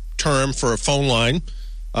technical term for a phone line.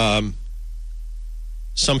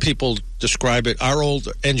 Some people describe it. Our old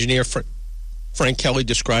engineer, Frank Kelly,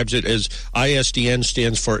 describes it as ISDN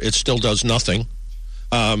stands for it still does nothing.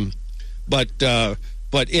 But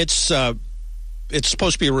it's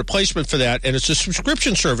supposed to be a replacement for that, and it's a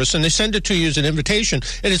subscription service, and they send it to you as an invitation,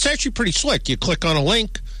 and it's actually pretty slick. You click on a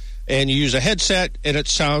link, and you use a headset, and it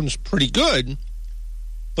sounds pretty good,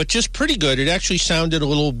 but just pretty good. It actually sounded a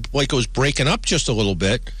little like it was breaking up just a little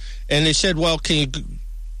bit, and they said, well,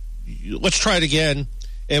 let's try it again,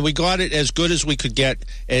 and we got it as good as we could get,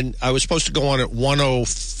 and I was supposed to go on at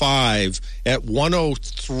 105. At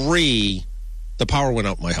 103, the power went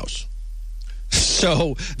out in my house.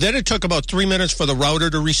 So then it took about 3 minutes for the router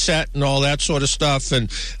to reset and all that sort of stuff. And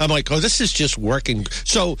I'm like, oh, this is just working.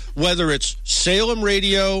 So whether it's Salem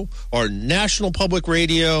Radio or National Public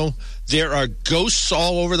Radio, there are ghosts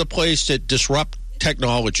all over the place that disrupt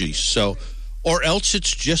technology. So, or else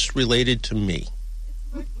it's just related to me.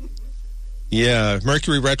 Yeah,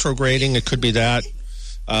 Mercury retrograding, it could be that.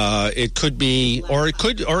 It could be, or it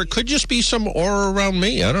could just be some aura around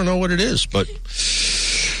me. I don't know what it is, but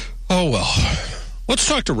oh well. Let's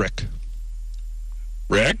talk to Rick.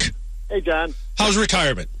 Rick? Hey, John. How's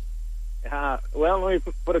retirement? Well, let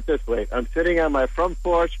me put it this way. I'm sitting on my front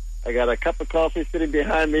porch. I got a cup of coffee sitting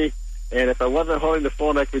behind me, and if I wasn't holding the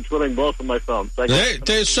phone, I could be twiddling both of my thumbs.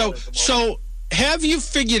 So have you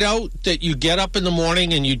figured out that you get up in the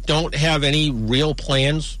morning and you don't have any real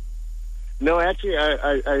plans? No, actually,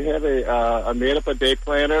 I have a made up a day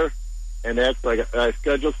planner, and that's like I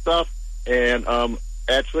schedule stuff. And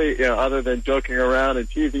actually, other than joking around and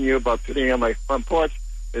teasing you about sitting on my front porch,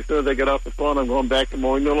 as soon as I get off the phone, I'm going back to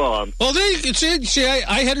mowing the lawn. Well, see,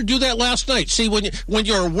 I had to do that last night. See, when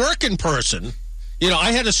you're a working person,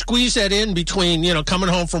 I had to squeeze that in between coming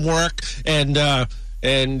home from work and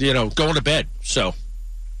going to bed. So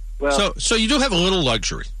you do have a little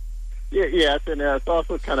luxury. Yeah, yes, and it's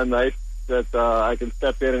also kind of nice that I can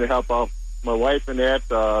step in and help out my wife and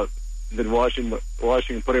that. Been washing,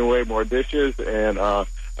 and putting away more dishes, and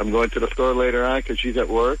I'm going to the store later on because she's at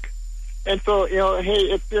work. And so,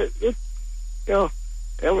 hey, I've got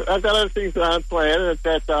other things on plan, and it's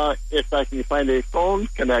that if I can find a phone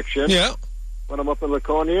connection, when I'm up in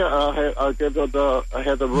Laconia, I'll give I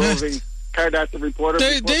have the roving car doctor reporter.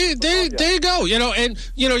 There you go. And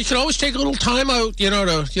you can always take a little time out,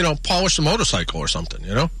 to polish the motorcycle or something.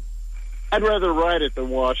 I'd rather ride it than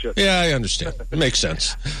wash it. Yeah, I understand. It makes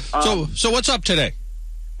sense. So what's up today?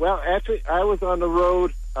 Well, actually, I was on the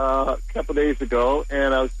road a couple days ago,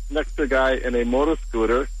 and I was next to a guy in a motor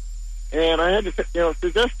scooter, and I had to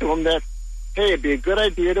suggest to him that, hey, it'd be a good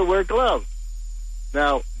idea to wear gloves.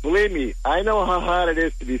 Now, believe me, I know how hot it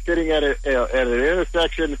is to be sitting at an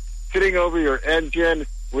intersection, sitting over your engine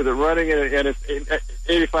with it running, and it's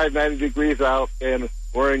 85, 90 degrees out, and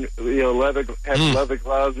wearing leather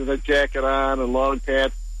gloves and a jacket on and long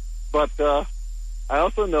pants. But I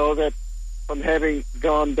also know that from having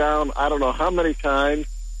gone down I don't know how many times,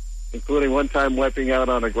 including one time wiping out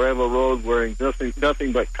on a gravel road wearing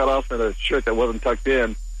nothing but cutoffs and a shirt that wasn't tucked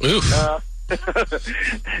in. It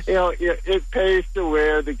pays to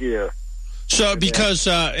wear the gear. So because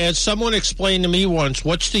as someone explained to me once,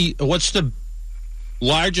 what's the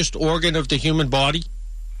largest organ of the human body?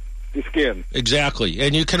 The skin. Exactly.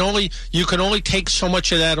 And you can only take so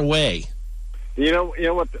much of that away. You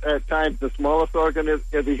know what at times the smallest organ of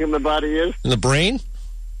the human body is? In the brain?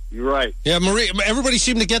 You're right. Yeah, Marie, everybody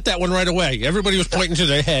seemed to get that one right away. Everybody was pointing to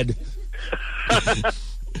their head.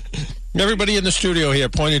 Everybody in the studio here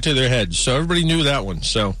pointed to their heads, so everybody knew that one.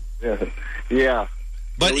 So yeah.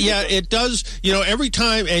 But yeah, it does. Every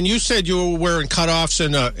time, and you said you were wearing cutoffs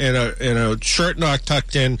and a shirt not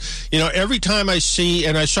tucked in. Every time I see,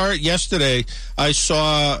 and I saw it yesterday, I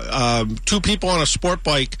saw two people on a sport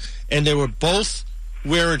bike, and they were both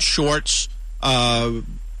wearing shorts, and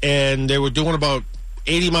they were doing about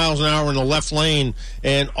 80 miles an hour in the left lane,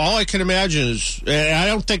 and all I can imagine is, and I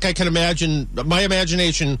don't think I can imagine, my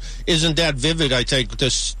imagination isn't that vivid, I think, to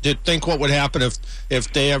think what would happen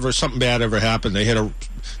if they something bad ever happened. They hit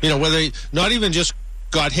where they not even just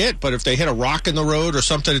got hit, but if they hit a rock in the road or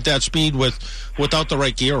something at that speed without the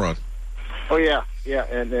right gear on. Oh, yeah,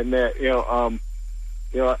 and that,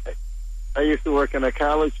 I used to work in a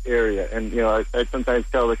college area, and, I sometimes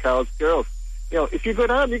tell the college girls, if you go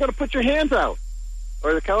down, you got to put your hands out.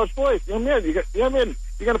 Or the college boys, you got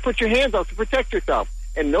to put your hands out to protect yourself.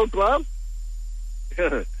 And no gloves?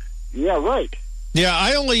 Yeah, right. Yeah,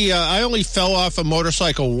 I only fell off a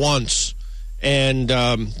motorcycle once, and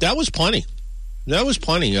that was plenty. That was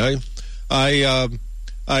plenty.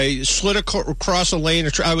 I slid across a lane.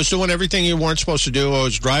 I was doing everything you weren't supposed to do. I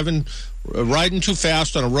was riding too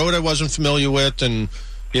fast on a road I wasn't familiar with, and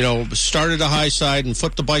started a high side and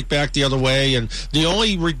flipped the bike back the other way. And the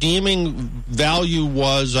only redeeming value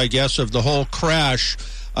was, I guess, of the whole crash,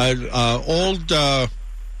 old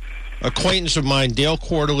acquaintance of mine, Dale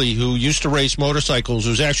Quarterly, who used to race motorcycles,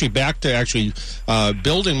 who's actually back to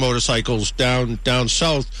building motorcycles down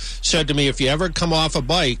south, said to me, if you ever come off a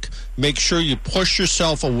bike, make sure you push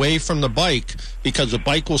yourself away from the bike, because the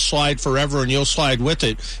bike will slide forever and you'll slide with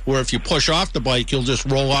it, where if you push off the bike, you'll just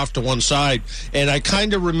roll off to one side. And I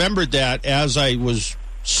kind of remembered that as I was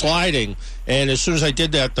sliding, and as soon as I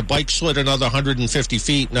did that, the bike slid another 150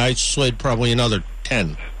 feet, and I slid probably another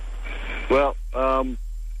 10. Well,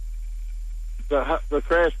 the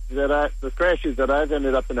crashes that I've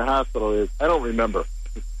ended up in the hospital is, I don't remember.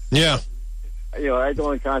 Yeah. I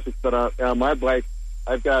go unconscious, but on my bike,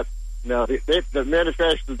 I've got, the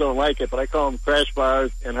manufacturers don't like it, but I call them crash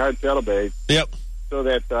bars and hard saddlebags. Yep. So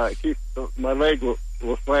that my leg will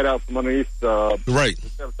slide out from underneath right. The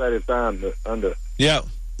left side it's on under. Yeah.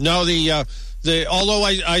 No, although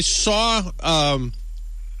I saw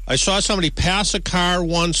somebody pass a car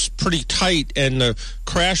once pretty tight, and the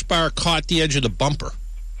crash bar caught the edge of the bumper.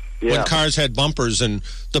 Yeah. When cars had bumpers, and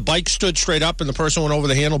the bike stood straight up, and the person went over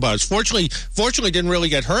the handlebars. Fortunately, didn't really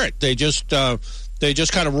get hurt. They just kind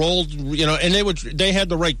of rolled, and they had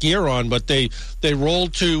the right gear on, but they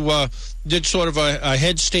rolled to did sort of a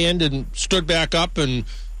headstand and stood back up, and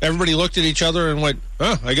everybody looked at each other and went,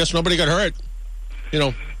 I guess nobody got hurt.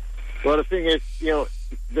 Well, the thing is,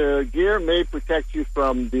 the gear may protect you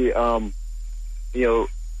from the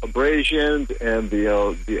abrasions and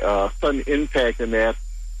the sudden impact and that,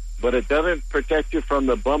 but it doesn't protect you from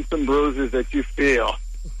the bumps and bruises that you feel.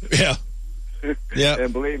 Yeah. Yeah.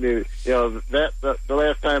 And believe me, the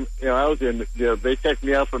last time I was in, they checked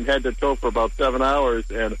me out from head to toe for about 7 hours,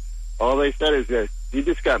 and all they said is that you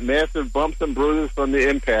just got massive bumps and bruises from the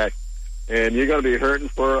impact, and you're going to be hurting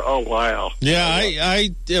for a while. Yeah,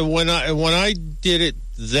 I when I did it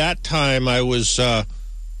that time, I was I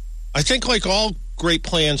think, like all great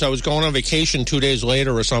plans, I was going on vacation 2 days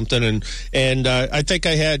later or something, and I think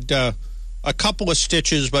I had a couple of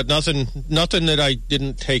stitches, but nothing that I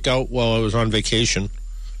didn't take out while I was on vacation.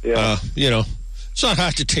 Yeah. It's not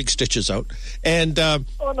hard to take stitches out. And oh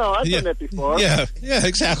no, I've done that before. Yeah,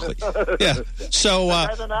 exactly. Yeah. So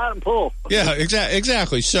I've done that and pull. Yeah,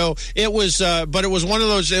 exactly. So it was, but it was one of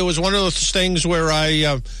those. It was one of those things where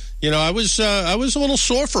I was a little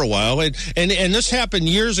sore for a while, and this happened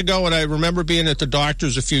years ago. And I remember being at the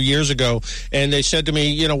doctor's a few years ago, and they said to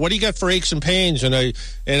me, what do you got for aches and pains? And I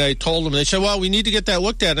told them. They said, well, we need to get that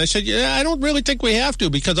looked at. And I said, yeah, I don't really think we have to,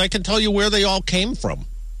 because I can tell you where they all came from.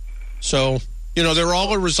 So they're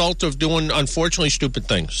all a result of doing, unfortunately, stupid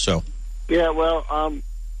things. So yeah, well,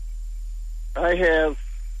 I have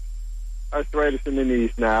arthritis in the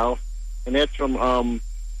knees now, and that's from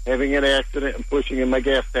having an accident and pushing in my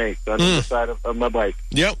gas tank on the side of my bike.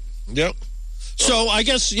 Yep. So I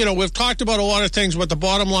guess, we've talked about a lot of things, but the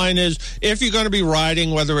bottom line is, if you're going to be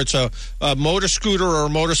riding, whether it's a motor scooter or a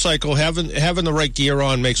motorcycle, having the right gear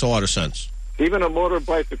on makes a lot of sense. Even a motor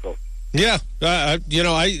bicycle. Yeah. I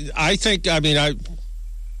think, I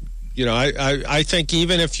think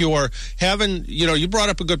even if you're having, you brought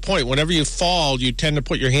up a good point. Whenever you fall, you tend to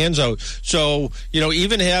put your hands out. So,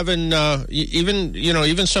 even having,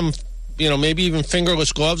 even some, maybe even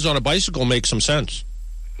fingerless gloves on a bicycle makes some sense.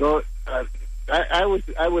 So, I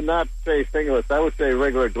would not say fingerless. I would say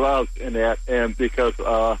regular gloves in that, and because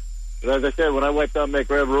But as I said, when I went down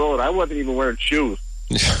McRae Road, I wasn't even wearing shoes.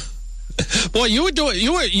 Boy, you were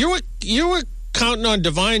counting on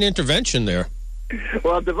divine intervention there.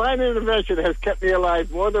 Well, divine intervention has kept me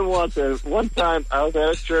alive more than once. And one time I was at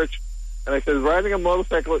a church, and I said, riding a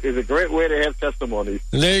motorcycle is a great way to have testimonies.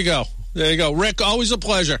 There you go. Rick, always a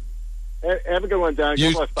pleasure. Have a good one, Don.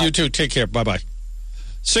 You too. Take care. Bye-bye.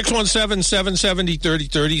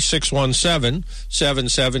 617-770-3030,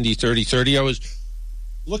 617-770-3030. I was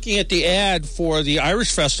looking at the ad for the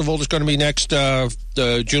Irish Festival that's going to be next June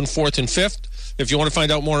 4th and 5th. If you want to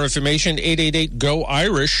find out more information,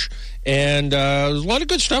 888-GO-IRISH. And there's a lot of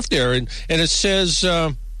good stuff there. And it says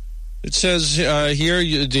here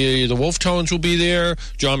the Wolf Tones will be there.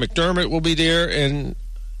 John McDermott will be there. And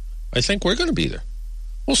I think we're going to be there.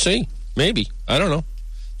 We'll see. Maybe. I don't know.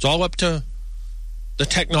 It's all up to the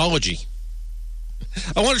technology.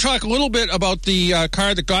 I want to talk a little bit about the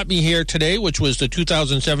car that got me here today, which was the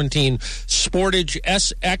 2017 Sportage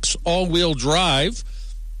SX all-wheel drive.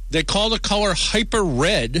 They call the color Hyper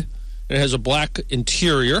Red. It has a black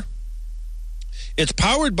interior. It's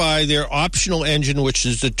powered by their optional engine, which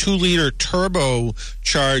is the 2-liter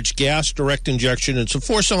turbocharged gas direct injection. It's a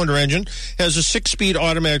 4-cylinder engine. Has a 6-speed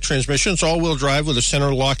automatic transmission. It's all-wheel drive with a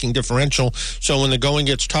center locking differential. So when the going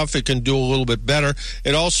gets tough, it can do a little bit better.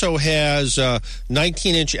 It also has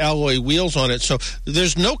 19-inch alloy wheels on it. So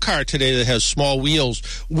there's no car today that has small wheels,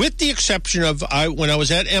 with the exception of when I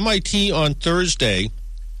was at MIT on Thursday,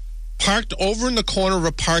 parked over in the corner of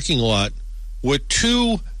a parking lot with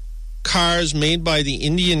 2 cars made by the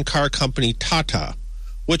Indian car company Tata,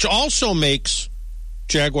 which also makes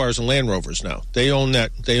Jaguars and Land Rovers now. They own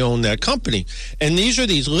that company. And these are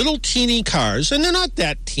these little teeny cars, and they're not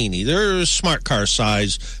that teeny. They're smart car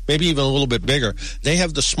size, maybe even a little bit bigger. They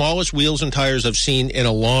have the smallest wheels and tires I've seen in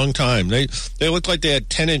a long time. They look like they had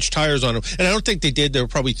 10-inch tires on them. And I don't think they did. They were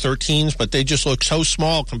probably 13s, but they just look so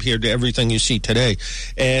small compared to everything you see today.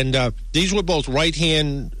 And these were both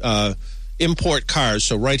right-hand import cars,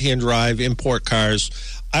 so right-hand drive import cars.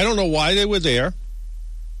 I don't know why they were there.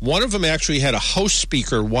 One of them actually had a house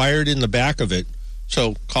speaker wired in the back of it,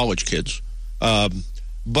 so college kids.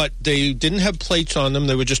 But they didn't have plates on them.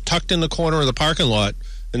 They were just tucked in the corner of the parking lot,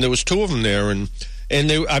 and there was 2 of them there. And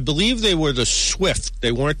I believe they were the Swift.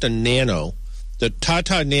 They weren't the Nano. The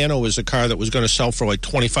Tata Nano was a car that was going to sell for like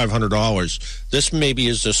 $2,500. This maybe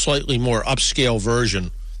is the slightly more upscale version.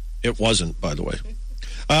 It wasn't, by the way.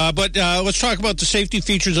 But let's talk about the safety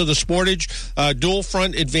features of the Sportage. Dual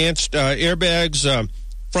front advanced airbags,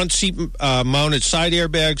 front seat mounted side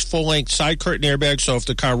airbags, full-length side curtain airbags, so if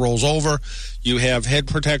the car rolls over, you have head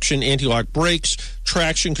protection, anti-lock brakes,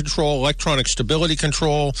 traction control, electronic stability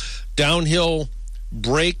control, downhill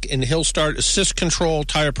brake and hill start assist control,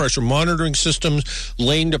 tire pressure monitoring systems,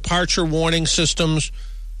 lane departure warning systems,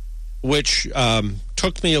 which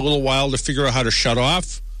took me a little while to figure out how to shut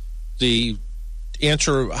off. The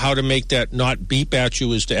answer how to make that not beep at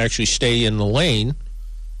you is to actually stay in the lane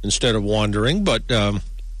instead of wandering. But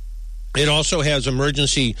it also has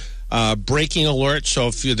emergency braking alert, so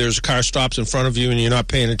if there's a car stops in front of you and you're not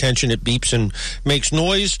paying attention, it beeps and makes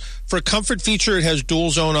noise. For a comfort feature, it has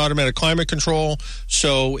dual zone automatic climate control,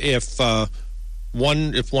 so if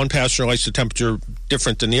one passenger likes the temperature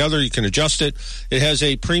different than the other, you can adjust it. It has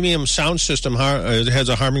a premium sound system. It has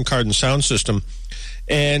a Harman Kardon sound system.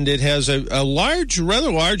 And it has a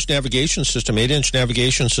rather large navigation system, 8-inch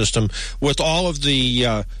navigation system, with all of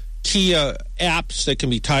the Kia apps that can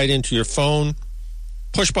be tied into your phone.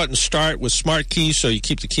 Push-button start with smart key, so you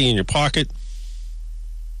keep the key in your pocket.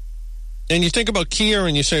 And you think about Kia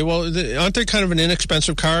and you say, well, aren't they kind of an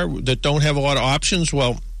inexpensive car that don't have a lot of options?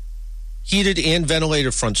 Well, heated and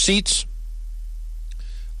ventilated front seats.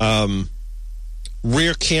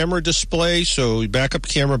 Rear camera display, so backup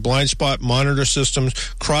camera, blind spot monitor systems,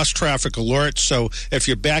 cross-traffic alerts. So if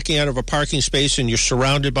you're backing out of a parking space and you're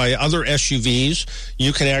surrounded by other SUVs,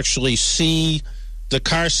 you can actually see, the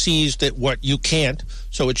car sees that what you can't.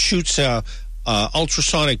 So it shoots a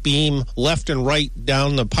ultrasonic beam left and right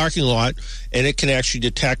down the parking lot, and it can actually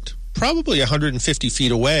detect probably 150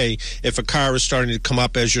 feet away if a car is starting to come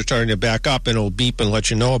up as you're starting to back up, and it'll beep and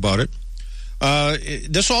let you know about it.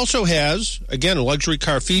 This also has, again, a luxury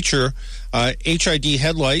car feature, HID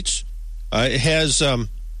headlights. It has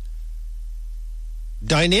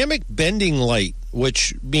dynamic bending light,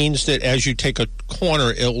 which means that as you take a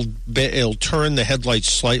corner, it'll turn the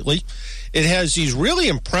headlights slightly. It has these really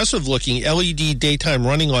impressive-looking LED daytime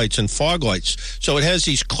running lights and fog lights. So it has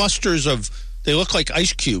these clusters of, they look like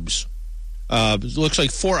ice cubes. It looks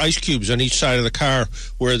like 4 ice cubes on each side of the car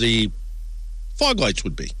where the fog lights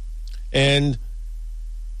would be. And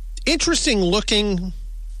interesting looking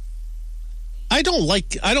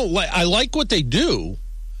I like what they do.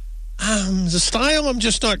 The style I'm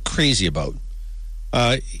just not crazy about.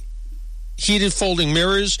 Heated folding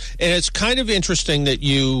mirrors, and it's kind of interesting that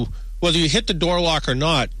whether you hit the door lock or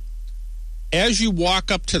not, as you walk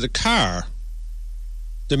up to the car,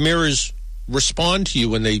 the mirrors respond to you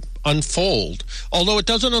when they unfold. Although it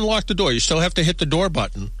doesn't unlock the door, you still have to hit the door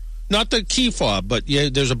button. Not the key fob, but yeah,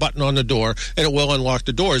 there's a button on the door, and it will unlock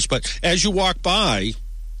the doors. But as you walk by,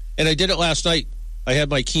 and I did it last night, I had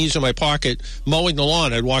my keys in my pocket, mowing the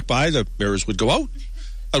lawn. I'd walk by, the mirrors would go out.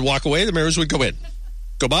 I'd walk away, the mirrors would go in.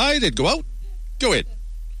 Go by, they'd go out, go in.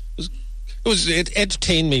 It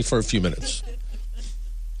entertained me for a few minutes.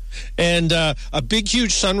 And a big,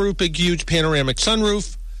 huge sunroof, big, huge panoramic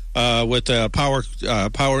sunroof with a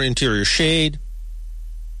power interior shade,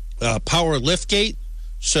 power liftgate.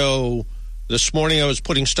 So this morning I was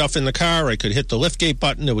putting stuff in the car. I could hit the liftgate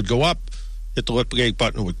button, it would go up. Hit the liftgate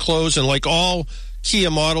button, it would close. And like all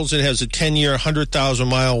Kia models, it has a 10-year,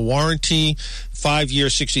 100,000-mile warranty, 5-year,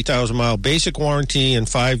 60,000-mile basic warranty, and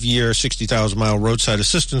 5-year, 60,000-mile roadside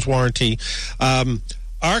assistance warranty.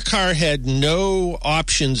 Our car had no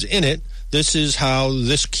options in it. This is how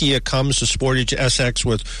this Kia comes. The Sportage SX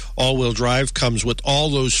with all-wheel drive comes with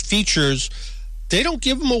all those features. They don't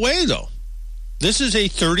give them away, though. This is a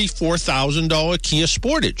 $34,000 Kia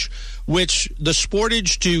Sportage, which the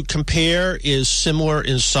Sportage, to compare, is similar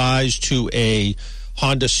in size to a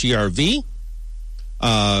Honda CR-V,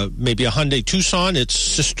 maybe a Hyundai Tucson, its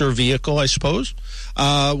sister vehicle, I suppose,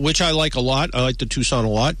 which I like a lot. I like the Tucson a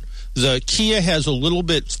lot. The Kia has a little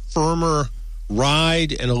bit firmer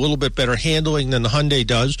ride and a little bit better handling than the Hyundai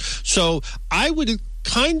does. So I would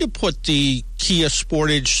kind of put the Kia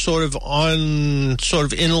Sportage sort of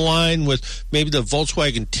in line with maybe the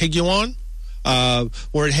Volkswagen Tiguan,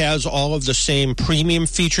 where it has all of the same premium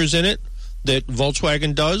features in it that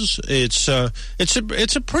Volkswagen does. It's a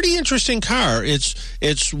pretty interesting car.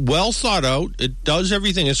 It's well thought out. It does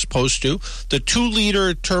everything it's supposed to. The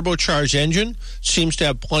 2-liter turbocharged engine seems to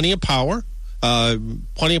have plenty of power.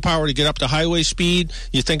 Plenty of power to get up to highway speed.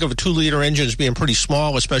 You think of a 2-liter engine as being pretty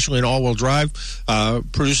small, especially in all-wheel drive.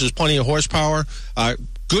 Produces plenty of horsepower.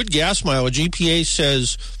 Good gas mileage. EPA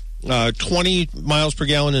says 20 miles per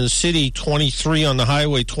gallon in the city, 23 on the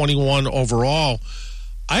highway, 21 overall.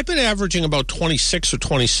 I've been averaging about 26 or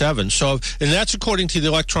 27. So, and that's according to the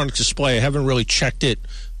electronic display. I haven't really checked it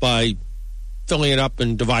by filling it up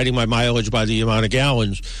and dividing my mileage by the amount of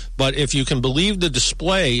gallons. But if you can believe the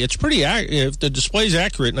display, it's pretty if the display is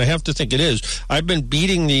accurate, and I have to think it is, I've been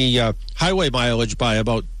beating the highway mileage by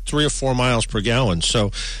about 3 or 4 miles per gallon.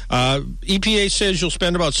 So EPA says you'll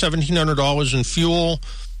spend about $1,700 in fuel.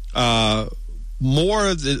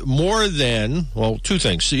 More than two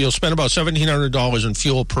things. So you'll spend about $1,700 in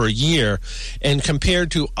fuel per year, and compared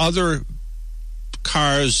to other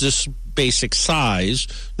cars this basic size,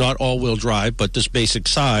 not all-wheel drive, but this basic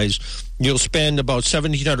size, you'll spend about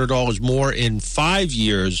 $1,700 more in 5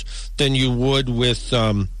 years than you would with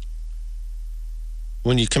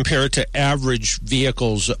when you compare it to average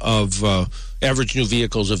vehicles of average new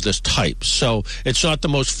vehicles of this type. So it's not the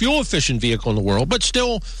most fuel-efficient vehicle in the world, but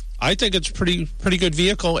still, I think it's a pretty good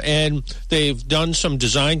vehicle, and they've done some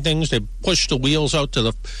design things. They pushed the wheels out to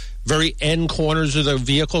the very end corners of the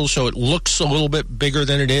vehicle, so it looks a little bit bigger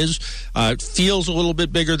than it is. It feels a little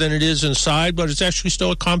bit bigger than it is inside, but it's actually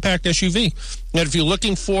still a compact SUV. And if you're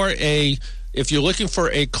looking for a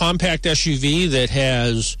compact SUV that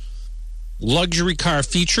has luxury car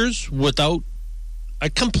features without a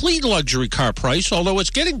complete luxury car price, although it's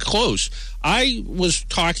getting close. I was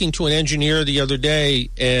talking to an engineer the other day,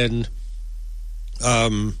 and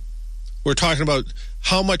we're talking about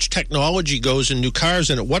how much technology goes in new cars,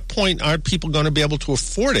 and at what point are people going to be able to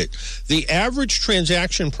afford it? The average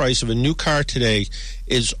transaction price of a new car today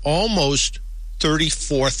is almost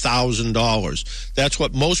 $34,000. That's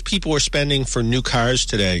what most people are spending for new cars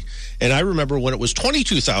today. And I remember when it was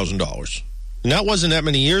 $22,000. And that wasn't that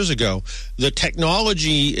many years ago. The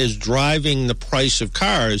technology is driving the price of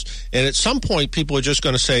cars, and at some point people are just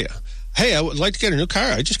going to say, hey, I would like to get a new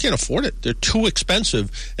car. I just can't afford it. They're too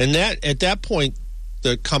expensive. And that at that point,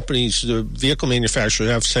 the companies, the vehicle manufacturers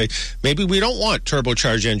have to say, maybe we don't want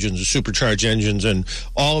turbocharged engines or supercharged engines and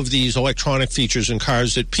all of these electronic features in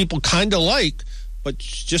cars that people kind of like, but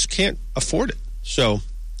just can't afford it. So,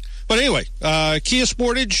 but anyway, Kia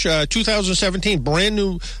Sportage 2017, brand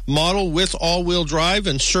new model with all-wheel drive,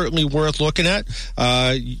 and certainly worth looking at.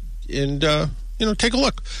 Take a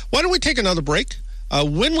look. Why don't we take another break?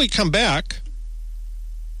 When we come back,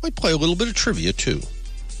 I might play a little bit of trivia too.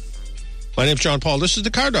 My name's John Paul. This is the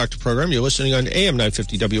Car Doctor program. You're listening on AM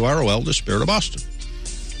 950 WROL, the Spirit of Boston.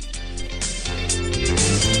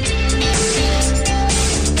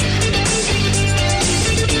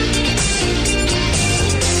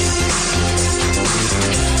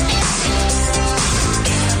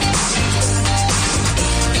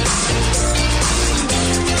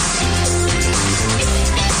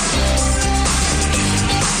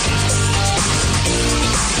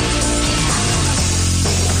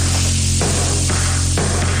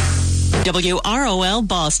 WROL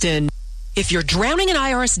Boston. If you're drowning in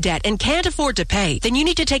IRS debt and can't afford to pay, then you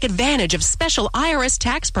need to take advantage of special IRS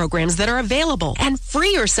tax programs that are available and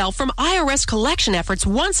free yourself from IRS collection efforts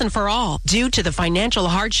once and for all. Due to the financial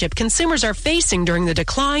hardship consumers are facing during the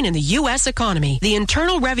decline in the U.S. economy, the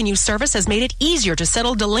Internal Revenue Service has made it easier to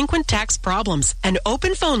settle delinquent tax problems. An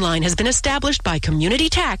open phone line has been established by Community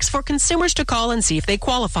Tax for consumers to call and see if they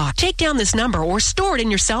qualify. Take down this number or store it in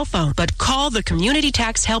your cell phone, but call the Community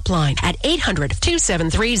Tax Helpline at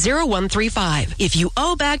 800-273-0135. If you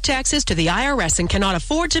owe back taxes to the IRS and cannot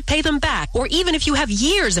afford to pay them back, or even if you have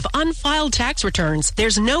years of unfiled tax returns,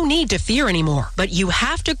 there's no need to fear anymore. But you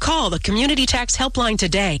have to call the Community Tax Helpline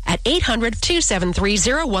today at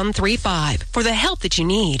 800-273-0135 for the help that you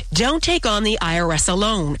need. Don't take on the IRS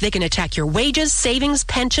alone. They can attack your wages, savings,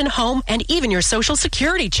 pension, home, and even your Social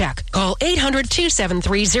Security check. Call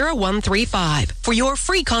 800-273-0135 for your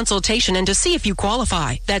free consultation and to see if you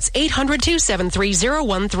qualify. That's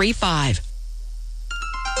 800-273-0135.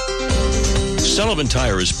 Sullivan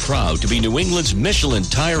Tire is proud to be New England's Michelin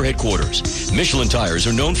tire headquarters. Michelin tires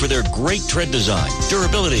are known for their great tread design,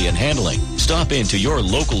 durability, and handling. Stop in to your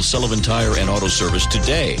local Sullivan Tire and Auto Service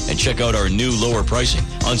today and check out our new lower pricing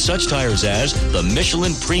on such tires as the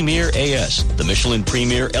Michelin Premier AS, the Michelin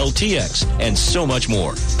Premier LTX, and so much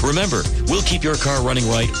more. Remember, we'll keep your car running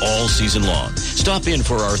right all season long. Stop in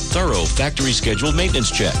for our thorough factory scheduled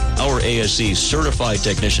maintenance check. Our ASC certified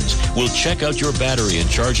technicians will check out your battery and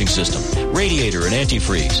charging system, radiator and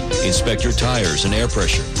antifreeze, inspect your tires and air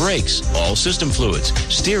pressure, brakes, all system fluids,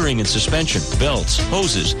 steering and suspension, belts,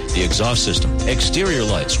 hoses, the exhaust system, exterior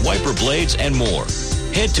lights, wiper blades, and more.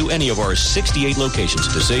 Head to any of our 68 locations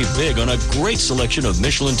to save big on a great selection of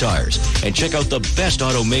Michelin tires and check out the best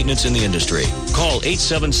auto maintenance in the industry. Call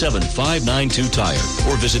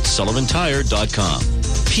 877-592-TIRE or visit sullivantire.com.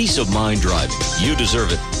 Peace of mind driving. You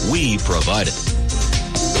deserve it. We provide it.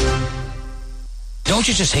 Don't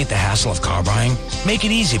you just hate the hassle of car buying? Make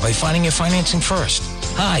it easy by finding your financing first.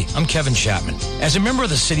 Hi, I'm Kevin Chapman. As a member of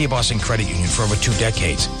the City of Boston Credit Union for over 2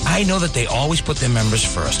 decades, I know that they always put their members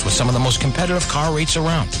first with some of the most competitive car rates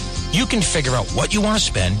around. You can figure out what you want to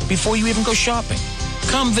spend before you even go shopping.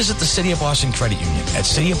 Come visit the City of Boston Credit Union at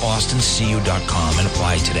cityofbostoncu.com and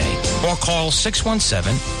apply today. Or call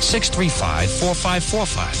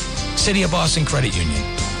 617-635-4545. City of Boston Credit Union.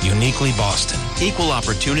 Uniquely Boston. Equal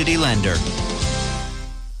Opportunity Lender.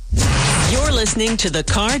 You're listening to The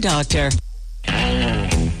Car Doctor.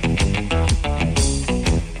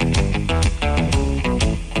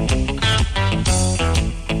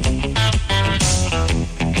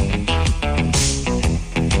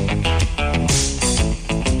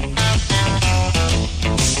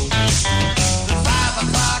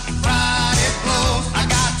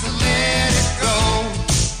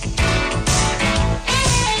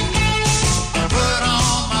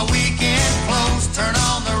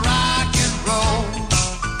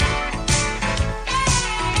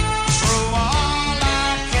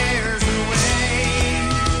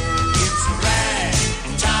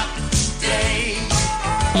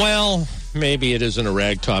 Maybe it isn't a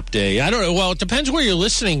ragtop day. I don't know. Well, it depends where you're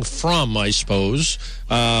listening from, I suppose.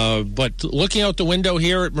 But looking out the window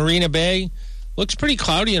here at Marina Bay, looks pretty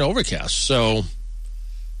cloudy and overcast. So,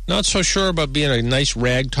 not so sure about being a nice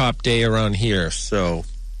ragtop day around here. So,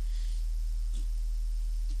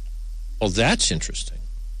 well, that's interesting.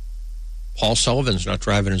 Paul Sullivan's not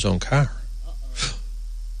driving his own car.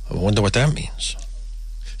 I wonder what that means.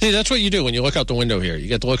 See, that's what you do when you look out the window here. You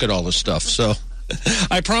get to look at all this stuff. So,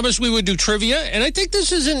 I promised we would do trivia, and I think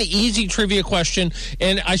this is an easy trivia question,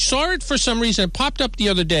 and I saw it for some reason. It popped up the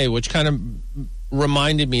other day, which kind of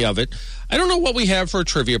reminded me of it. I don't know what we have for a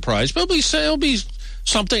trivia prize, but it'll be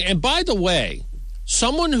something. And by the way,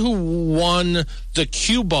 someone who won the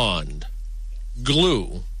Q-Bond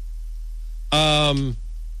glue, I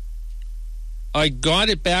got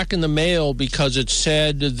it back in the mail because it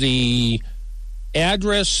said the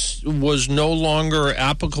address was no longer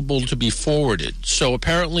applicable to be forwarded. So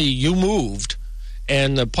apparently you moved,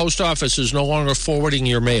 and the post office is no longer forwarding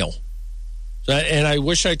your mail. And I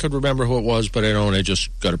wish I could remember who it was, but I don't. I just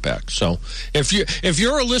got it back. So if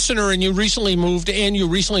you're a listener and you recently moved and you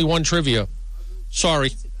recently won trivia,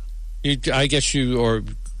 sorry. I guess you or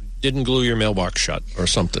didn't glue your mailbox shut or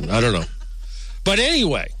something. I don't know. But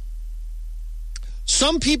anyway,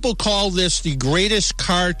 some people call this the greatest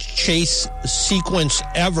car chase sequence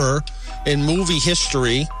ever in movie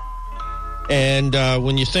history. And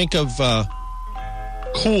when you think of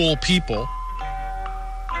cool people,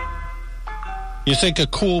 you think of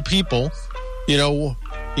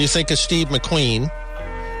Steve McQueen.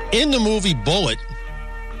 In the movie Bullet,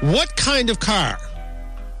 what kind of car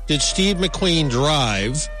did Steve McQueen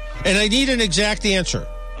drive? And I need an exact answer.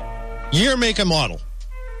 Year, make, and model.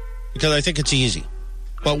 Because I think it's easy.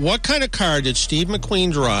 But what kind of car did Steve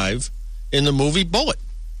McQueen drive in the movie Bullet?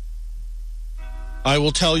 I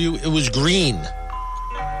will tell you it was green.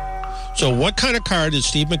 So what kind of car did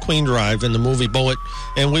Steve McQueen drive in the movie Bullet?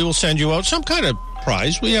 And we will send you out some kind of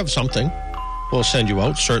prize. We have something. We'll send you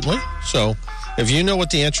out, certainly. So if you know what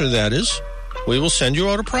the answer to that is, we will send you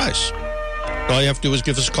out a prize. All you have to do is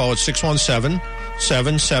give us a call at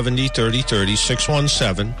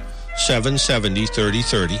 617-770-3030,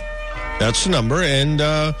 617-770-3030. That's the number, and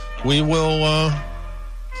we will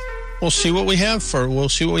we'll see what we have for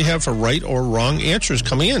right or wrong answers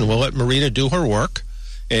coming in. We'll let Marita do her work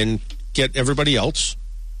and get everybody else.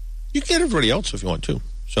 You can get everybody else if you want to.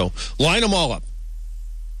 So line them all up,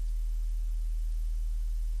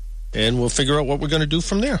 and we'll figure out what we're going to do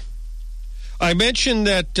from there. I mentioned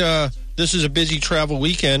that this is a busy travel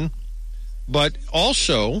weekend, but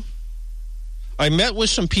also I met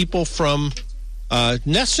with some people from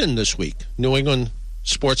NESN this week, New England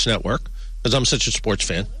Sports Network, because I'm such a sports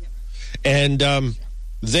fan. And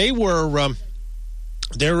they were at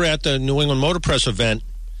the New England Motor Press event,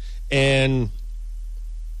 and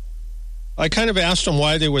I kind of asked them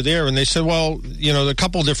why they were there, and they said, well, there are a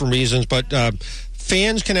couple of different reasons, but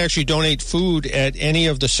fans can actually donate food at any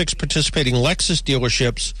of the 6 participating Lexus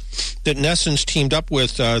dealerships that NESN's teamed up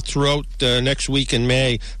with throughout next week in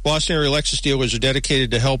May. Boston area Lexus dealers are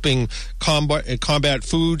dedicated to helping combat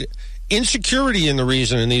food insecurity in the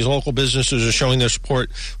region, and these local businesses are showing their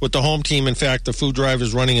support with the home team. In fact, the food drive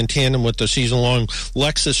is running in tandem with the season-long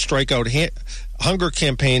Lexus Strikeout Hunger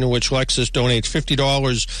campaign, in which Lexus donates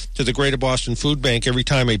 $50 to the Greater Boston Food Bank every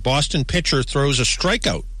time a Boston pitcher throws a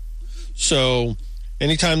strikeout. So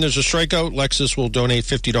anytime there's a strikeout, Lexus will donate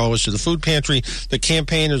 $50 to the food pantry. The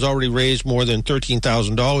campaign has already raised more than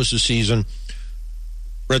 $13,000 this season.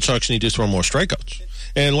 Red Sox need to throw more strikeouts.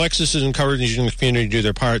 And Lexus is encouraging the community to do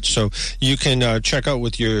their part, so you can check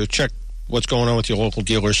what's going on with your local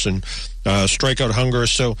dealers and Strikeout Hunger.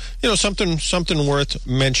 So, something worth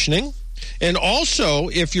mentioning. And also,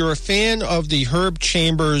 if you're a fan of the Herb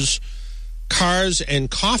Chambers Cars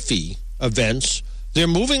and Coffee events, they're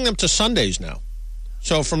moving them to Sundays now.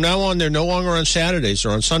 So from now on, they're no longer on Saturdays,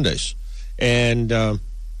 they're on Sundays. And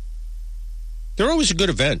they're always a good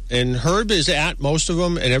event. And Herb is at most of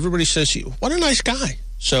them, and everybody says, what a nice guy.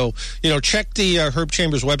 So, check the Herb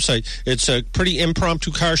Chambers website. It's a pretty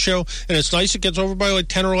impromptu car show, and it's nice. It gets over by like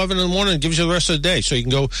 10 or 11 in the morning and gives you the rest of the day. So you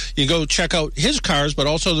go check out his cars, but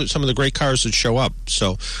also some of the great cars that show up.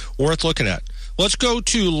 So worth looking at. Let's go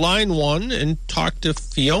to line 1 and talk to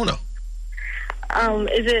Fiona.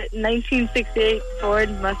 Is it 1968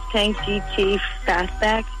 Ford Mustang GT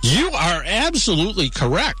Fastback? You are absolutely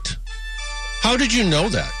correct. How did you know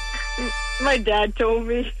that? My dad told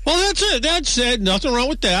me. Well, that's it. That's it. Nothing wrong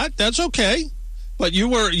with that. That's okay. But you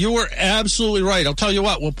were absolutely right. I'll tell you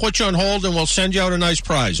what. We'll put you on hold and we'll send you out a nice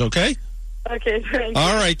prize. Okay? Okay. Thank you.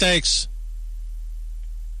 All right. Thanks.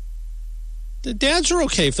 The dads are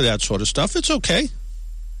okay for that sort of stuff. It's okay.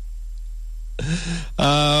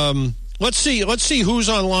 Let's see who's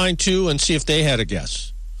on line 2 and see if they had a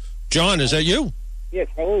guess. John, is that you? Yes.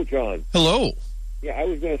 Hello, John. Hello. Yeah, I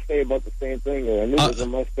was going to say about the same thing. I knew it was a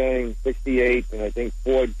Mustang 68, and I think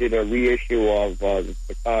Ford did a reissue of the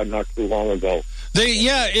car not too long ago.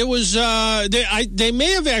 It was. They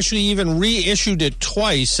may have actually even reissued it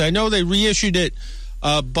twice. I know they reissued it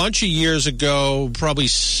a bunch of years ago, probably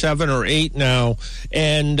 7 or 8 now,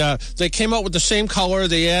 and they came out with the same color.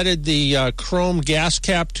 They added the chrome gas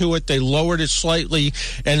cap to it. They lowered it slightly,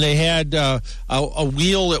 and they had a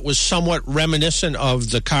wheel that was somewhat reminiscent of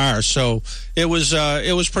the car. So it was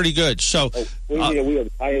pretty good. So wheel,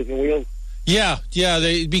 tires and wheels. Yeah,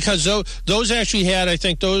 because those actually had, I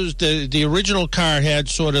think the original car had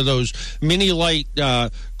sort of those mini light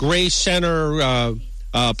gray center.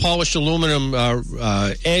 Polished aluminum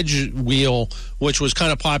edge wheel, which was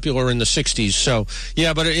kind of popular in the 60s. So,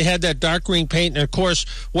 yeah, but it had that dark green paint. And, of course,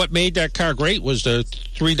 what made that car great was the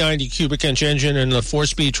 390 cubic inch engine and the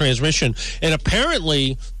 4-speed transmission. And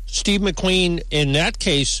apparently, Steve McQueen, in that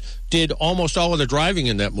case, did almost all of the driving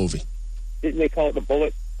in that movie. Didn't they call it the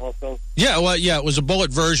Bullet also? Yeah, it was a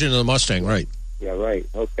Bullet version of the Mustang, right. Yeah, right.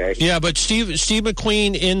 Okay. Yeah, but Steve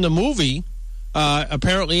McQueen in the movie...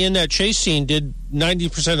 apparently in that chase scene did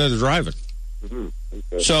 90% of the driving.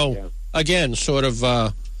 Mm-hmm. Again, sort of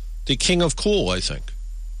the king of cool, I think.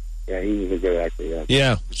 Yeah, he was a good actor, yeah.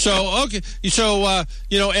 Yeah. So, okay. So,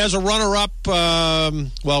 as a runner-up,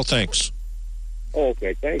 well, thanks. Oh,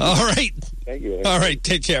 okay. Thank you. All right. Thank you. All right.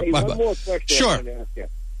 Take care. Hey, Bye-bye. One more question sure. I want to ask you.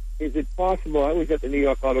 is it possible? I was at the New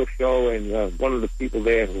York Auto Show, and one of the people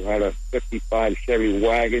there who had a 55 Chevy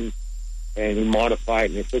wagon, and he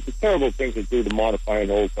modified it. And it's a terrible thing to do to modify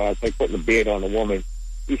an old car. It's like putting a beard on a woman.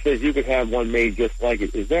 He says you could have one made just like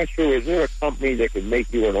it. Is that true? Is there a company that could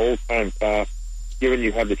make you an old-time car, given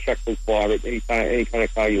you have the checkbook for it, any kind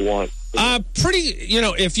of car you want?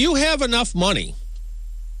 If you have enough money,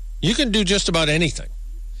 you can do just about anything.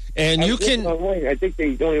 And you can... I think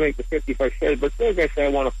they only make the 55 Chevy, but like I said, I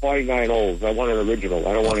want a 49 Olds. I want an original.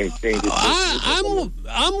 I don't want any changes.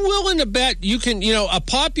 I'm willing to bet you can, a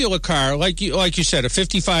popular car, like you said, a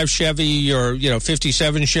 55 Chevy or,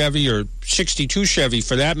 57 Chevy or 62 Chevy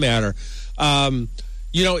for that matter. Almost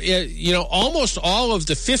all of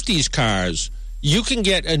the 50s cars, you can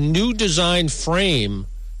get a new design frame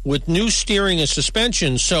with new steering and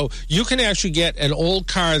suspension, so you can actually get an old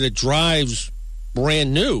car that drives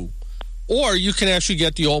brand new, or you can actually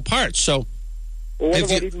get the old parts. So, what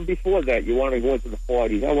about even before that? You want to go into the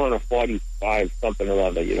 40s? I want a 45 something or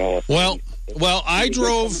other. Well, I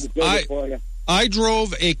drove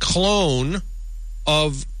a clone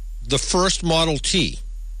of the first Model T,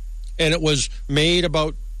 and it was made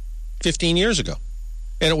about 15 years ago,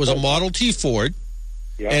 and it was a Model T Ford,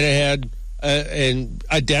 and it had an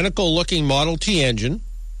identical looking Model T engine.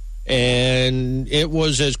 And it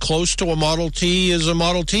was as close to a Model T as a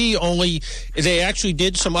Model T, only they actually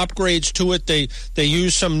did some upgrades to it. They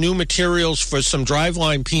used some new materials for some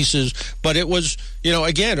driveline pieces, but it was,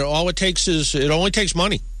 again, it only takes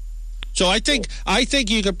money. So I think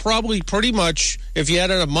you could probably pretty much, if you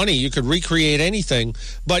had enough money, you could recreate anything.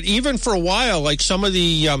 But even for a while, like some of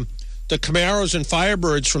the Camaros and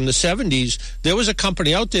Firebirds from the 70s, there was a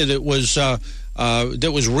company out there that was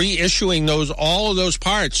reissuing all of those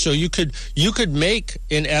parts, so you could make,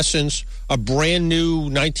 in essence, a brand new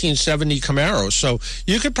 1970 Camaro. So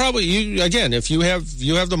you could probably, again, if you have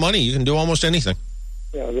the money, you can do almost anything.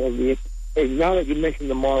 Yeah. Now that you mentioned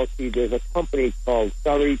the Model T, there's a company called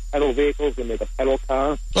Surrey Pedal Vehicles. They make a pedal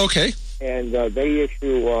car. Okay. And they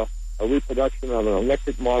issue a reproduction of an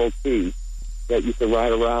electric Model T that you can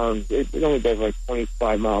ride around. It only does like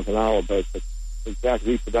 25 miles an hour, but it's exact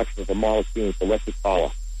reproduction of a Model T with electric power.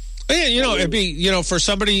 Yeah, it'd be, for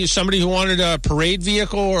somebody who wanted a parade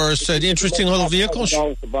vehicle or an interesting little vehicle.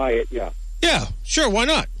 $1,000 to buy it, yeah. Yeah, sure, why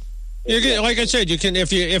not? Like I said, you can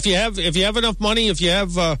if you have enough money, if you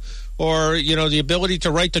have the ability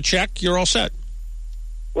to write the check, you're all set.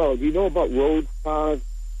 Well, do you know about road cars?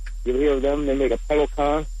 You hear of them? They make a pedal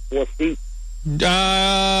car, 4 seats.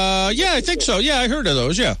 Yeah, I think so. Yeah, I heard of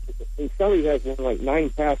those. Yeah. And Sully has one like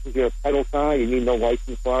 9-passenger pedal car. You need no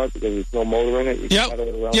license for it because there's no motor in it. You yep.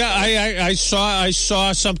 Yeah, I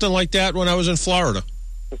saw something like that when I was in Florida.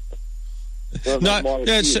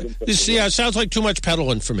 It sounds like too much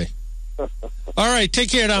pedaling for me. All right,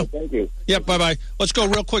 take care now. Thank you. Yep, bye-bye. Let's go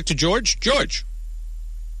real quick to George. George.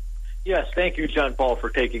 Yes, thank you, John Paul,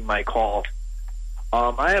 for taking my call.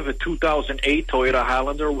 I have a 2008 Toyota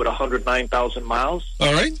Highlander with 109,000 miles.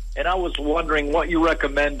 All right. And I was wondering what you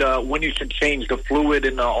recommend when you should change the fluid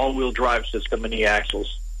in the all-wheel drive system in the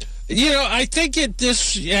axles. I think at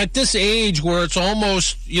this age where it's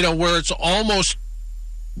almost,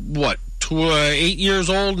 what, 8 years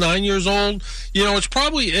old, 9 years old, it's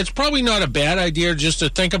probably not a bad idea just to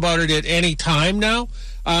think about it at any time now.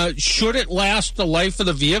 Should it last the life of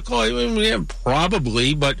the vehicle? I mean, yeah,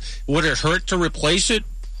 probably, but would it hurt to replace it?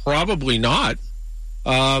 Probably not.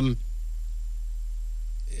 You're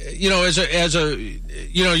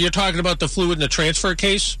talking about the fluid in the transfer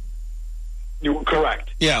case? You're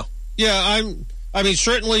correct. Yeah.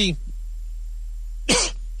 Certainly,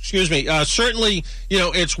 excuse me, certainly,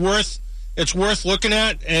 it's worth looking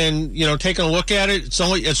at and, taking a look at it.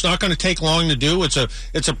 It's not going to take long to do. It's a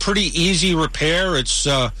pretty easy repair. It's,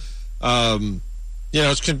 it's going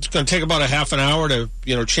to take about a half an hour to,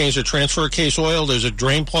 change the transfer case oil. There's a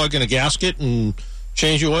drain plug and a gasket and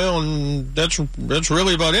change the oil, and that's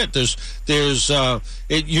really about it.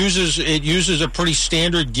 It uses a pretty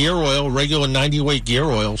standard gear oil, regular 90-weight gear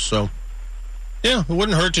oil, so. Yeah, it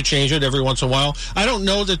wouldn't hurt to change it every once in a while. I don't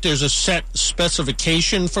know that there's a set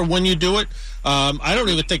specification for when you do it. I don't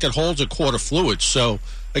even think it holds a quart of fluid. So,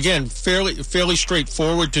 again, fairly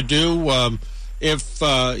straightforward to do. If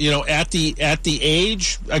at the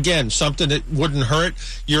age, again, something that wouldn't hurt.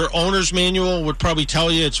 Your owner's manual would probably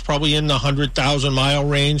tell you it's probably in the 100,000 mile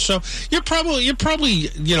range. So you're probably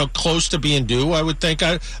close to being due, I would think.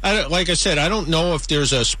 I like I said, I don't know if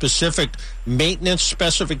there's a specific maintenance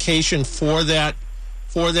specification for that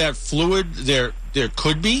fluid. There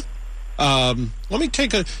could be. Let me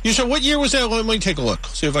take a. You said what year was that? Let me take a look.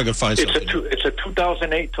 See if I can find something. It's a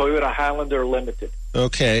 2008 Toyota Highlander Limited.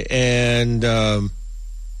 Okay, and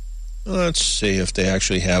let's see if they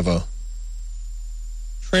actually have a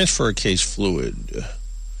transfer case fluid.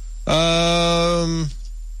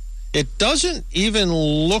 It doesn't even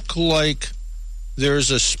look like there's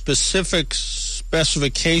a specific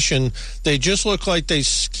specification. They just look like they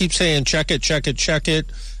keep saying check it, check it, check it.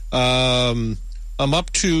 I'm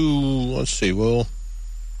up to, let's see, we'll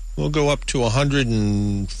go up to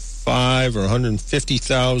 105 or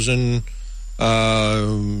 150,000.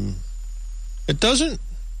 It doesn't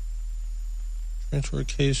transfer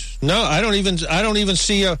case. No, I don't even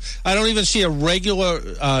see a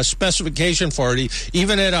regular specification for it.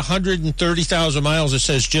 Even at 130,000 miles, it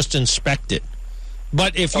says just inspect it.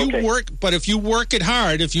 But if you work it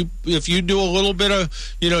hard, if you do a little bit of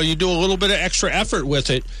extra effort with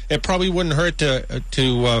it, it probably wouldn't hurt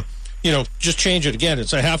to just change it again.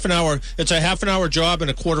 It's a half an hour job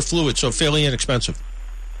and a quarter fluid, so fairly inexpensive.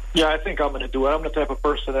 Yeah, I think I'm going to do it. I'm the type of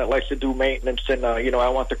person that likes to do maintenance, and I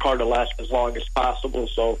want the car to last as long as possible.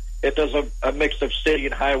 So it does a mix of city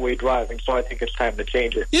and highway driving. So I think it's time to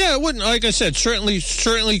change it. Yeah, it wouldn't. Like I said, certainly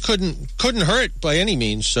couldn't hurt by any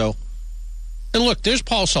means. So, and look, there's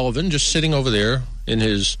Paul Sullivan just sitting over there in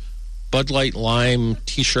his Bud Light Lime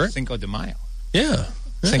T-shirt. Cinco de Mayo. Yeah.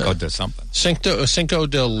 Cinco de something. Cinco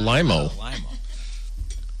de Limo.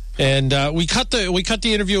 And we cut the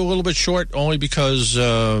interview a little bit short only because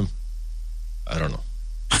I don't know.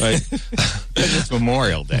 Right? It's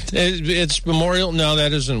Memorial Day. It's Memorial. No,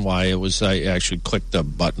 that isn't why. It was I actually clicked the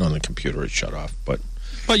button on the computer. It shut off. But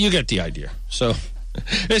you get the idea. So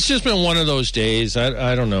it's just been one of those days.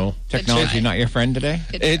 I don't know. Technology not your friend today?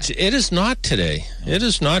 It is not today. It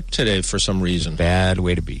is not today for some reason. Bad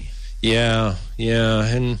way to be. Yeah,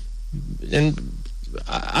 and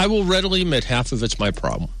I will readily admit half of it's my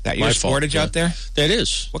problem. That your Sportage out there? That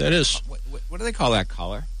is. What do they call that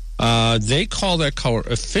color? They call that color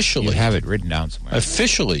officially. You have it written down somewhere.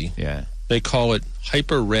 Officially, yeah. They call it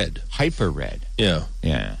hyper red. Hyper red. Yeah.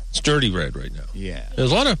 Yeah. It's dirty red right now. Yeah.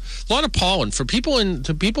 There's a lot of pollen for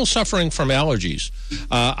people suffering from allergies.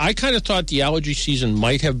 I kind of thought the allergy season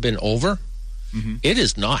might have been over. Mm-hmm. It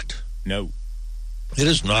is not. No. It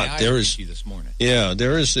is not. There is this morning. Yeah,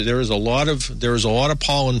 there is a lot of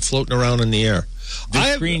pollen floating around in the air.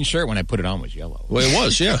 The green shirt when I put it on was yellow. Well, it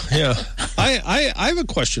was, yeah. I have a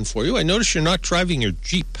question for you. I noticed you're not driving your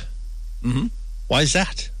Jeep. Mm-hmm. Why is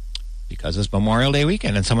that? Because it's Memorial Day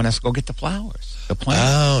weekend and someone has to go get the flowers. The plants.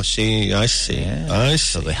 Oh, see, I see. Yeah. I see.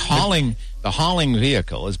 So the hauling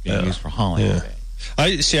vehicle is being used for hauling today.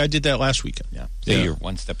 I did that last weekend. Yeah. So you're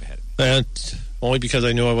one step ahead of me. Only because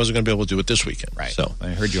I knew I wasn't going to be able to do it this weekend. Right. So I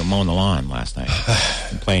heard you were mowing the lawn last night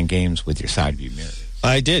and playing games with your side view mirrors.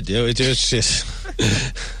 I did. It was just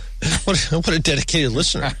what a dedicated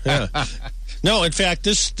listener. Yeah. No, in fact,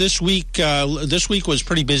 this week was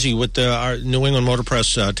pretty busy with our New England Motor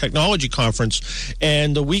Press Technology Conference,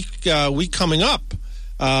 and the week coming up,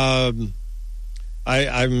 I'm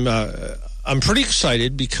pretty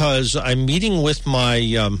excited because I'm meeting with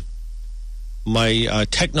my my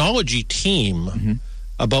technology team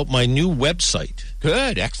about my new website.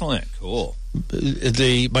 Good, excellent, cool.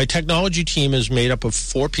 My technology team is made up of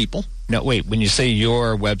 4 people. No, wait. When you say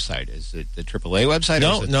your website, is it the AAA website?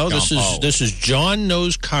 No. This is John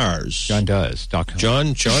Knows Cars. John does.com.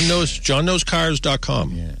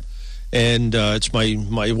 JohnKnowsCars.com. Yeah. And it's my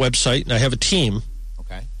website, and I have a team.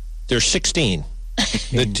 Okay. There's 16.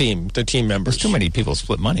 The team members. There's too many people to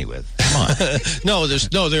split money with. Come on.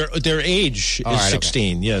 Their age is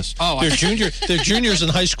 16. Okay. Yes. Oh, they're juniors in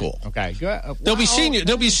high school. Okay. Good. They'll be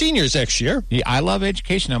seniors next year. Yeah, I love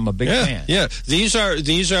education. I'm a big fan. Yeah. These are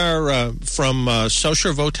from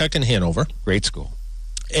Socher Votech in Hanover. Great school.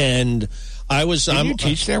 And Did you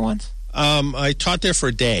teach there once? I taught there for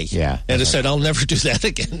a day. Yeah. And I said, I'll never do that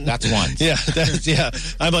again. That's once. Yeah.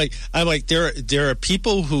 I'm like, there are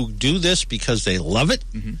people who do this because they love it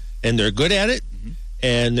and they're good at it. Mm-hmm.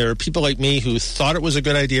 And there are people like me who thought it was a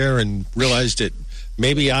good idea and realized that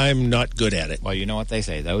maybe I'm not good at it. Well, you know what they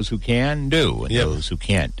say. Those who can do and those who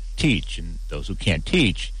can't teach. And those who can't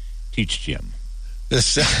teach Jim.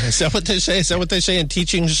 Is that what they say? Is that what they say in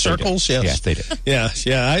teaching circles? Yes. Yes, they do. Yeah.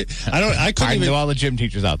 I couldn't even do all the gym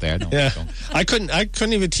teachers out there. I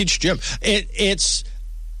couldn't even teach gym. It's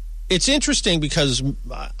interesting because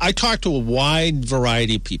I talk to a wide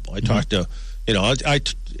variety of people. I talk to, and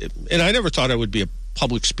I never thought I would be a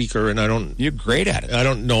public speaker, and You're great at it. I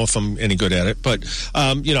don't know if I'm any good at it, but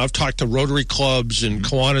I've talked to Rotary clubs and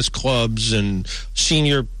Kiwanis clubs and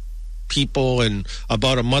senior people, and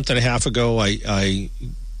about a month and a half ago I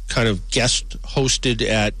kind of guest hosted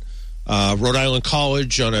at Rhode Island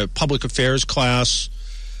College on a public affairs class.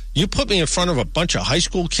 You put me in front of a bunch of high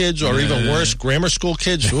school kids, or even worse, grammar school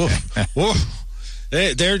kids.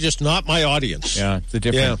 They're just not my audience. Yeah,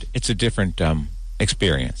 it's a different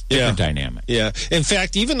experience, different dynamic. Yeah. In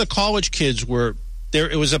fact, even the college kids were there.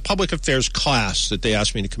 It was a public affairs class that they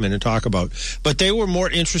asked me to come in and talk about, but they were more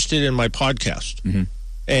interested in my podcast. Mm-hmm.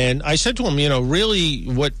 And I said to them, really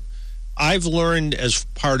what I've learned as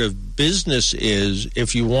part of business is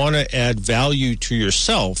if you want to add value to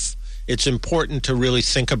yourself, it's important to really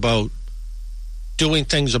think about doing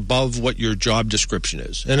things above what your job description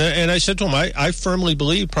is. And I said to him, I firmly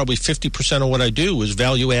believe probably 50% of what I do is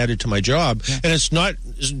value added to my job, and it's not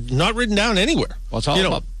written down anywhere. Well,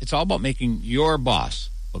 it's all about making your boss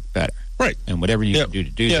look better, right? And whatever you can do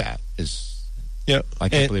to do that is. Yeah, I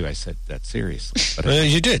can't believe I said that seriously. But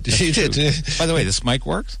you did. By the way, this mic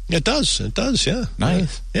works. It does. Yeah.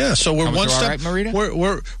 Nice. Yeah. So we're one step. All right,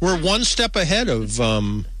 Marita? We're one step ahead of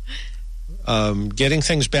getting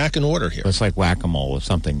things back in order here. It's like whack-a-mole. If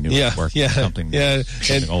something new is working, something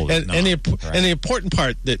old is not. And the important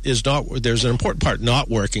part that is not, there's an important part not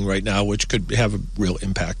working right now, which could have a real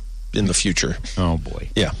impact in the future. Oh boy.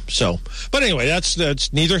 Yeah. So, but anyway,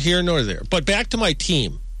 that's neither here nor there. But back to my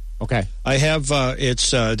team. Okay. I have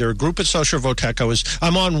they're a group at Social Votech.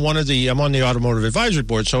 I'm on the automotive advisory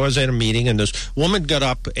board, so I was at a meeting and this woman got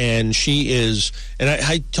up and she is, and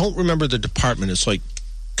I don't remember the department. It's like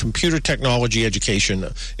computer technology education,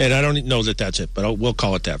 and I don't know that that's it, but we'll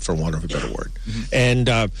call it that for want of a better word. Mm-hmm.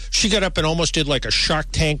 And she got up and almost did like a Shark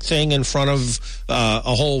Tank thing in front of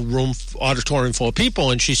a whole auditorium full of people,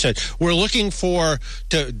 and she said, we're looking for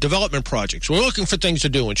development projects. We're looking for things to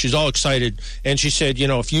do, and she's all excited. And she said,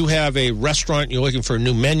 if you have a restaurant, you're looking for a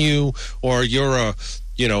new menu, or you're a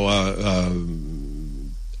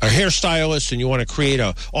hairstylist and you want to create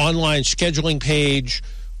a online scheduling page,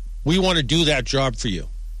 we want to do that job for you.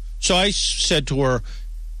 So I said to her,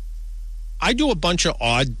 I do a bunch of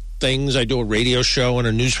odd things. I do a radio show and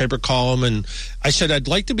a newspaper column, and I said I'd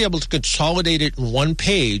like to be able to consolidate it in one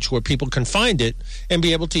page where people can find it and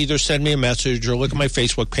be able to either send me a message or look at my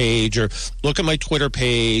Facebook page or look at my Twitter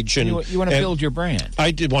page. And you want to build your brand.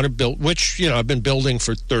 I did want to build, which I've been building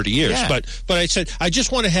for 30 years. Yeah. But I said I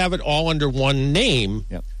just want to have it all under one name.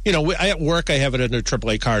 Yep. At work I have it under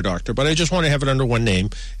AAA Car Doctor, but I just want to have it under one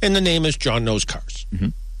name, and the name is John Knows Cars. Mm-hmm.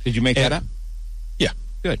 Did you make that up? Yeah.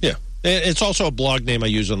 Good. Yeah. It's also a blog name I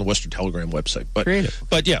use on the Worcester Telegram website. But, creative.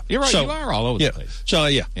 But yeah. You're right. So, you are all over the place. So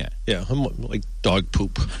yeah. I'm like dog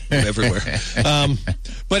poop everywhere.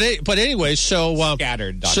 But anyway, so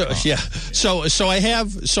scattered. So I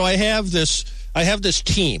have this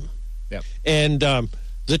team. Yep. And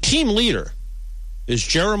the team leader is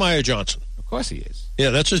Jeremiah Johnson. Of course he is. Yeah,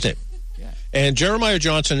 that's his name. Yeah. And Jeremiah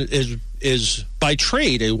Johnson is by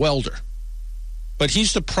trade a welder, but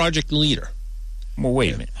he's the project leader. Well,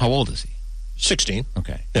 wait a minute. How old is he? 16.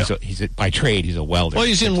 Okay. Yeah. So by trade, he's a welder. Well,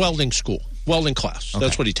 he's in welding school, welding class. Okay.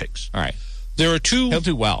 That's what he takes. All right. There are two. He'll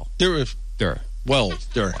do well. Yeah.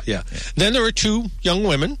 Then there are two young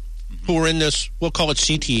women who are in this, we'll call it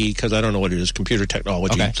CTE, because I don't know what it is, computer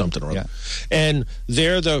technology, something or other. Yeah. And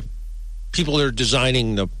they're the people that are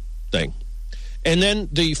designing the thing. And then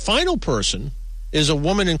the final person is a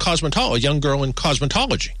woman in cosmetology, a young girl in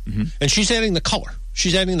cosmetology. Mm-hmm. And she's adding the color.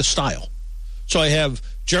 She's adding the style. So I have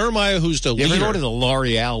Jeremiah, who's the leader. You ever go to the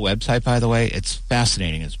L'Oreal website, by the way? It's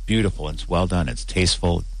fascinating. It's beautiful. It's well done. It's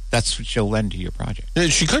tasteful. That's what she'll lend to your project.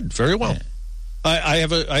 She could, very well. Yeah. I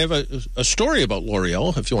have a story about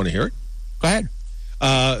L'Oreal, if you want to hear it. Go ahead.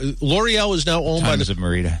 L'Oreal is now owned by the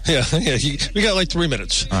Marita. Yeah. We got like 3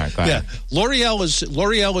 minutes. All right, go ahead. Yeah,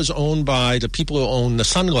 L'Oreal is owned by the people who own the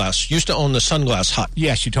Sunglass. Used to own the Sunglass Hut.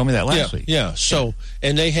 Yes, you told me that last week. Yeah. So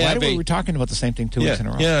and they have. Why were we talking about the same thing 2 weeks in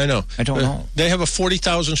a row? Yeah, I know. I don't know. They have a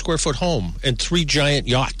 40,000 square foot home and 3 giant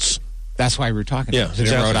yachts. That's why we were talking. Yeah, about it.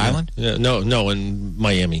 Is it in Rhode Island? Yeah, no, in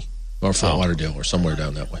Miami or Fort Lauderdale or somewhere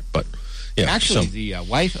down that way. But yeah, actually, the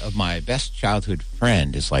wife of my best childhood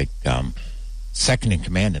friend is like. Second in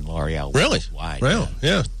command in L'Oreal. Really? Wide. Really?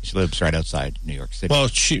 Yeah. She lives right outside New York City. Well,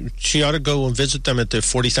 she ought to go and visit them at their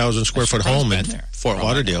 40,000 square foot home in Fort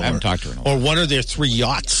Lauderdale. I haven't talked to her in a while. Or one of their 3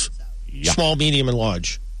 yachts. Yep. Small, medium, and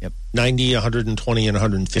large. Yep. 90, 120, and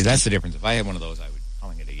 150. See, that's the difference. If I had one of those, I would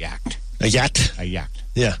call it a yacht. A yacht? A yacht.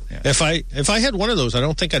 Yeah. If I had one of those, I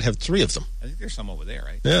don't think I'd have 3 of them. I think there's some over there,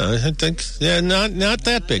 right? Yeah, I think. Yeah, not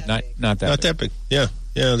that big. Not that big. Yeah.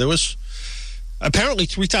 There was. Apparently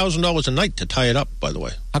 $3,000 a night to tie it up, by the way.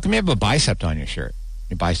 How come you have a bicep on your shirt?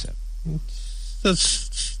 Your bicep?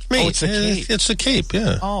 That's me. Oh, it's the cape. It's the cape,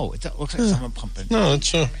 yeah. Oh, it looks like someone pumping. No,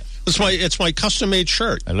 it's my custom-made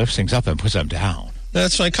shirt. It lifts things up and puts them down.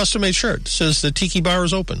 That's my custom-made shirt. It says the Tiki Bar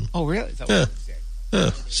is open. Oh, really? Is that yeah. What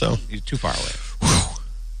So you're too far away.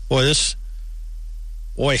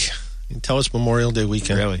 Boy, you tell us Memorial Day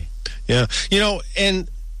weekend. Really? Yeah. And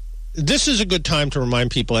this is a good time to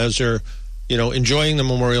remind people as they're, enjoying the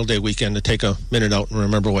Memorial Day weekend to take a minute out and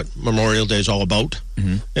remember what Memorial Day is all about.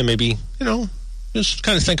 Mm-hmm. And maybe, just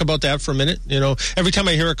kind of think about that for a minute. Every time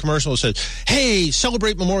I hear a commercial that says, hey,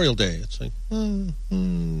 celebrate Memorial Day. It's like,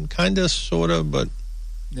 kind of, sort of, but,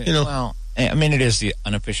 Well, I mean, it is the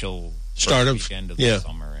unofficial start of weekend of the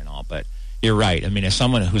summer and all, but you're right. I mean, as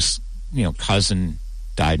someone whose, cousin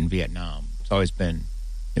died in Vietnam, it's always been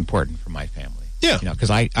important for my family. Yeah. Because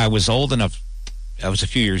I was old enough, I was a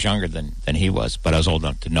few years younger than he was, but I was old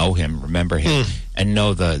enough to know him, remember him, and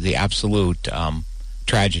know the absolute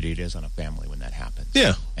tragedy it is on a family when that happens.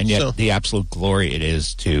 Yeah. And yet the absolute glory it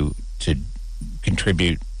is to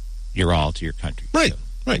contribute your all to your country. Right.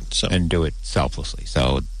 Right. So. And do it selflessly.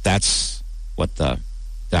 So that's what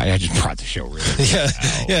I just brought the show really.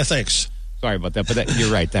 Yeah, thanks. Sorry about that, but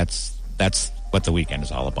you're right. That's what the weekend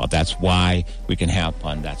is all about. That's why we can have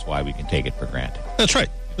fun. That's why we can take it for granted. That's right.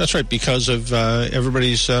 That's right, because of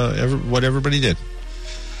everybody's what everybody did.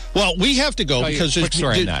 Well, we have to go because quick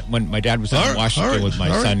story on that. When my dad was in Washington with my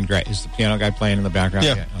son, is the piano guy playing in the background?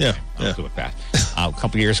 Yeah. I'll do it fast. A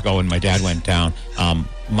couple of years ago, when my dad went down,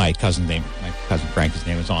 my cousin Frank, his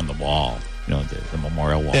name was on the wall. The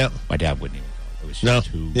memorial wall. Yeah. My dad wouldn't even go. It was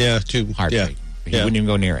just too heartbreaking. He wouldn't even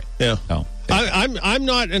go near it. Yeah. So, I'm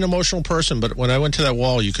not an emotional person, but when I went to that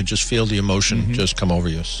wall, you could just feel the emotion just come over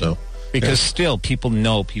you. So. Because still, people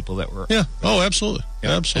know people that were... Yeah. Oh, absolutely.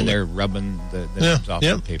 Yeah, absolutely. And they're rubbing the names off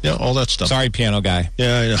the paper. Yeah, all that stuff. Sorry, piano guy.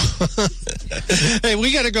 Yeah, I know. Hey,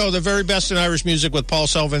 we got to go. The very best in Irish music with Paul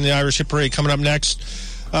Sullivan, the Irish Hit Parade, coming up next.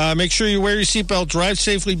 Make sure you wear your seatbelt, drive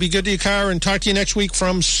safely, be good to your car, and talk to you next week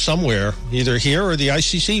from somewhere, either here or the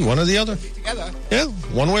ICC, one or the other. Together. Yeah,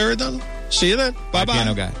 one way or the other. See you then. Bye-bye.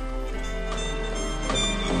 Piano guy.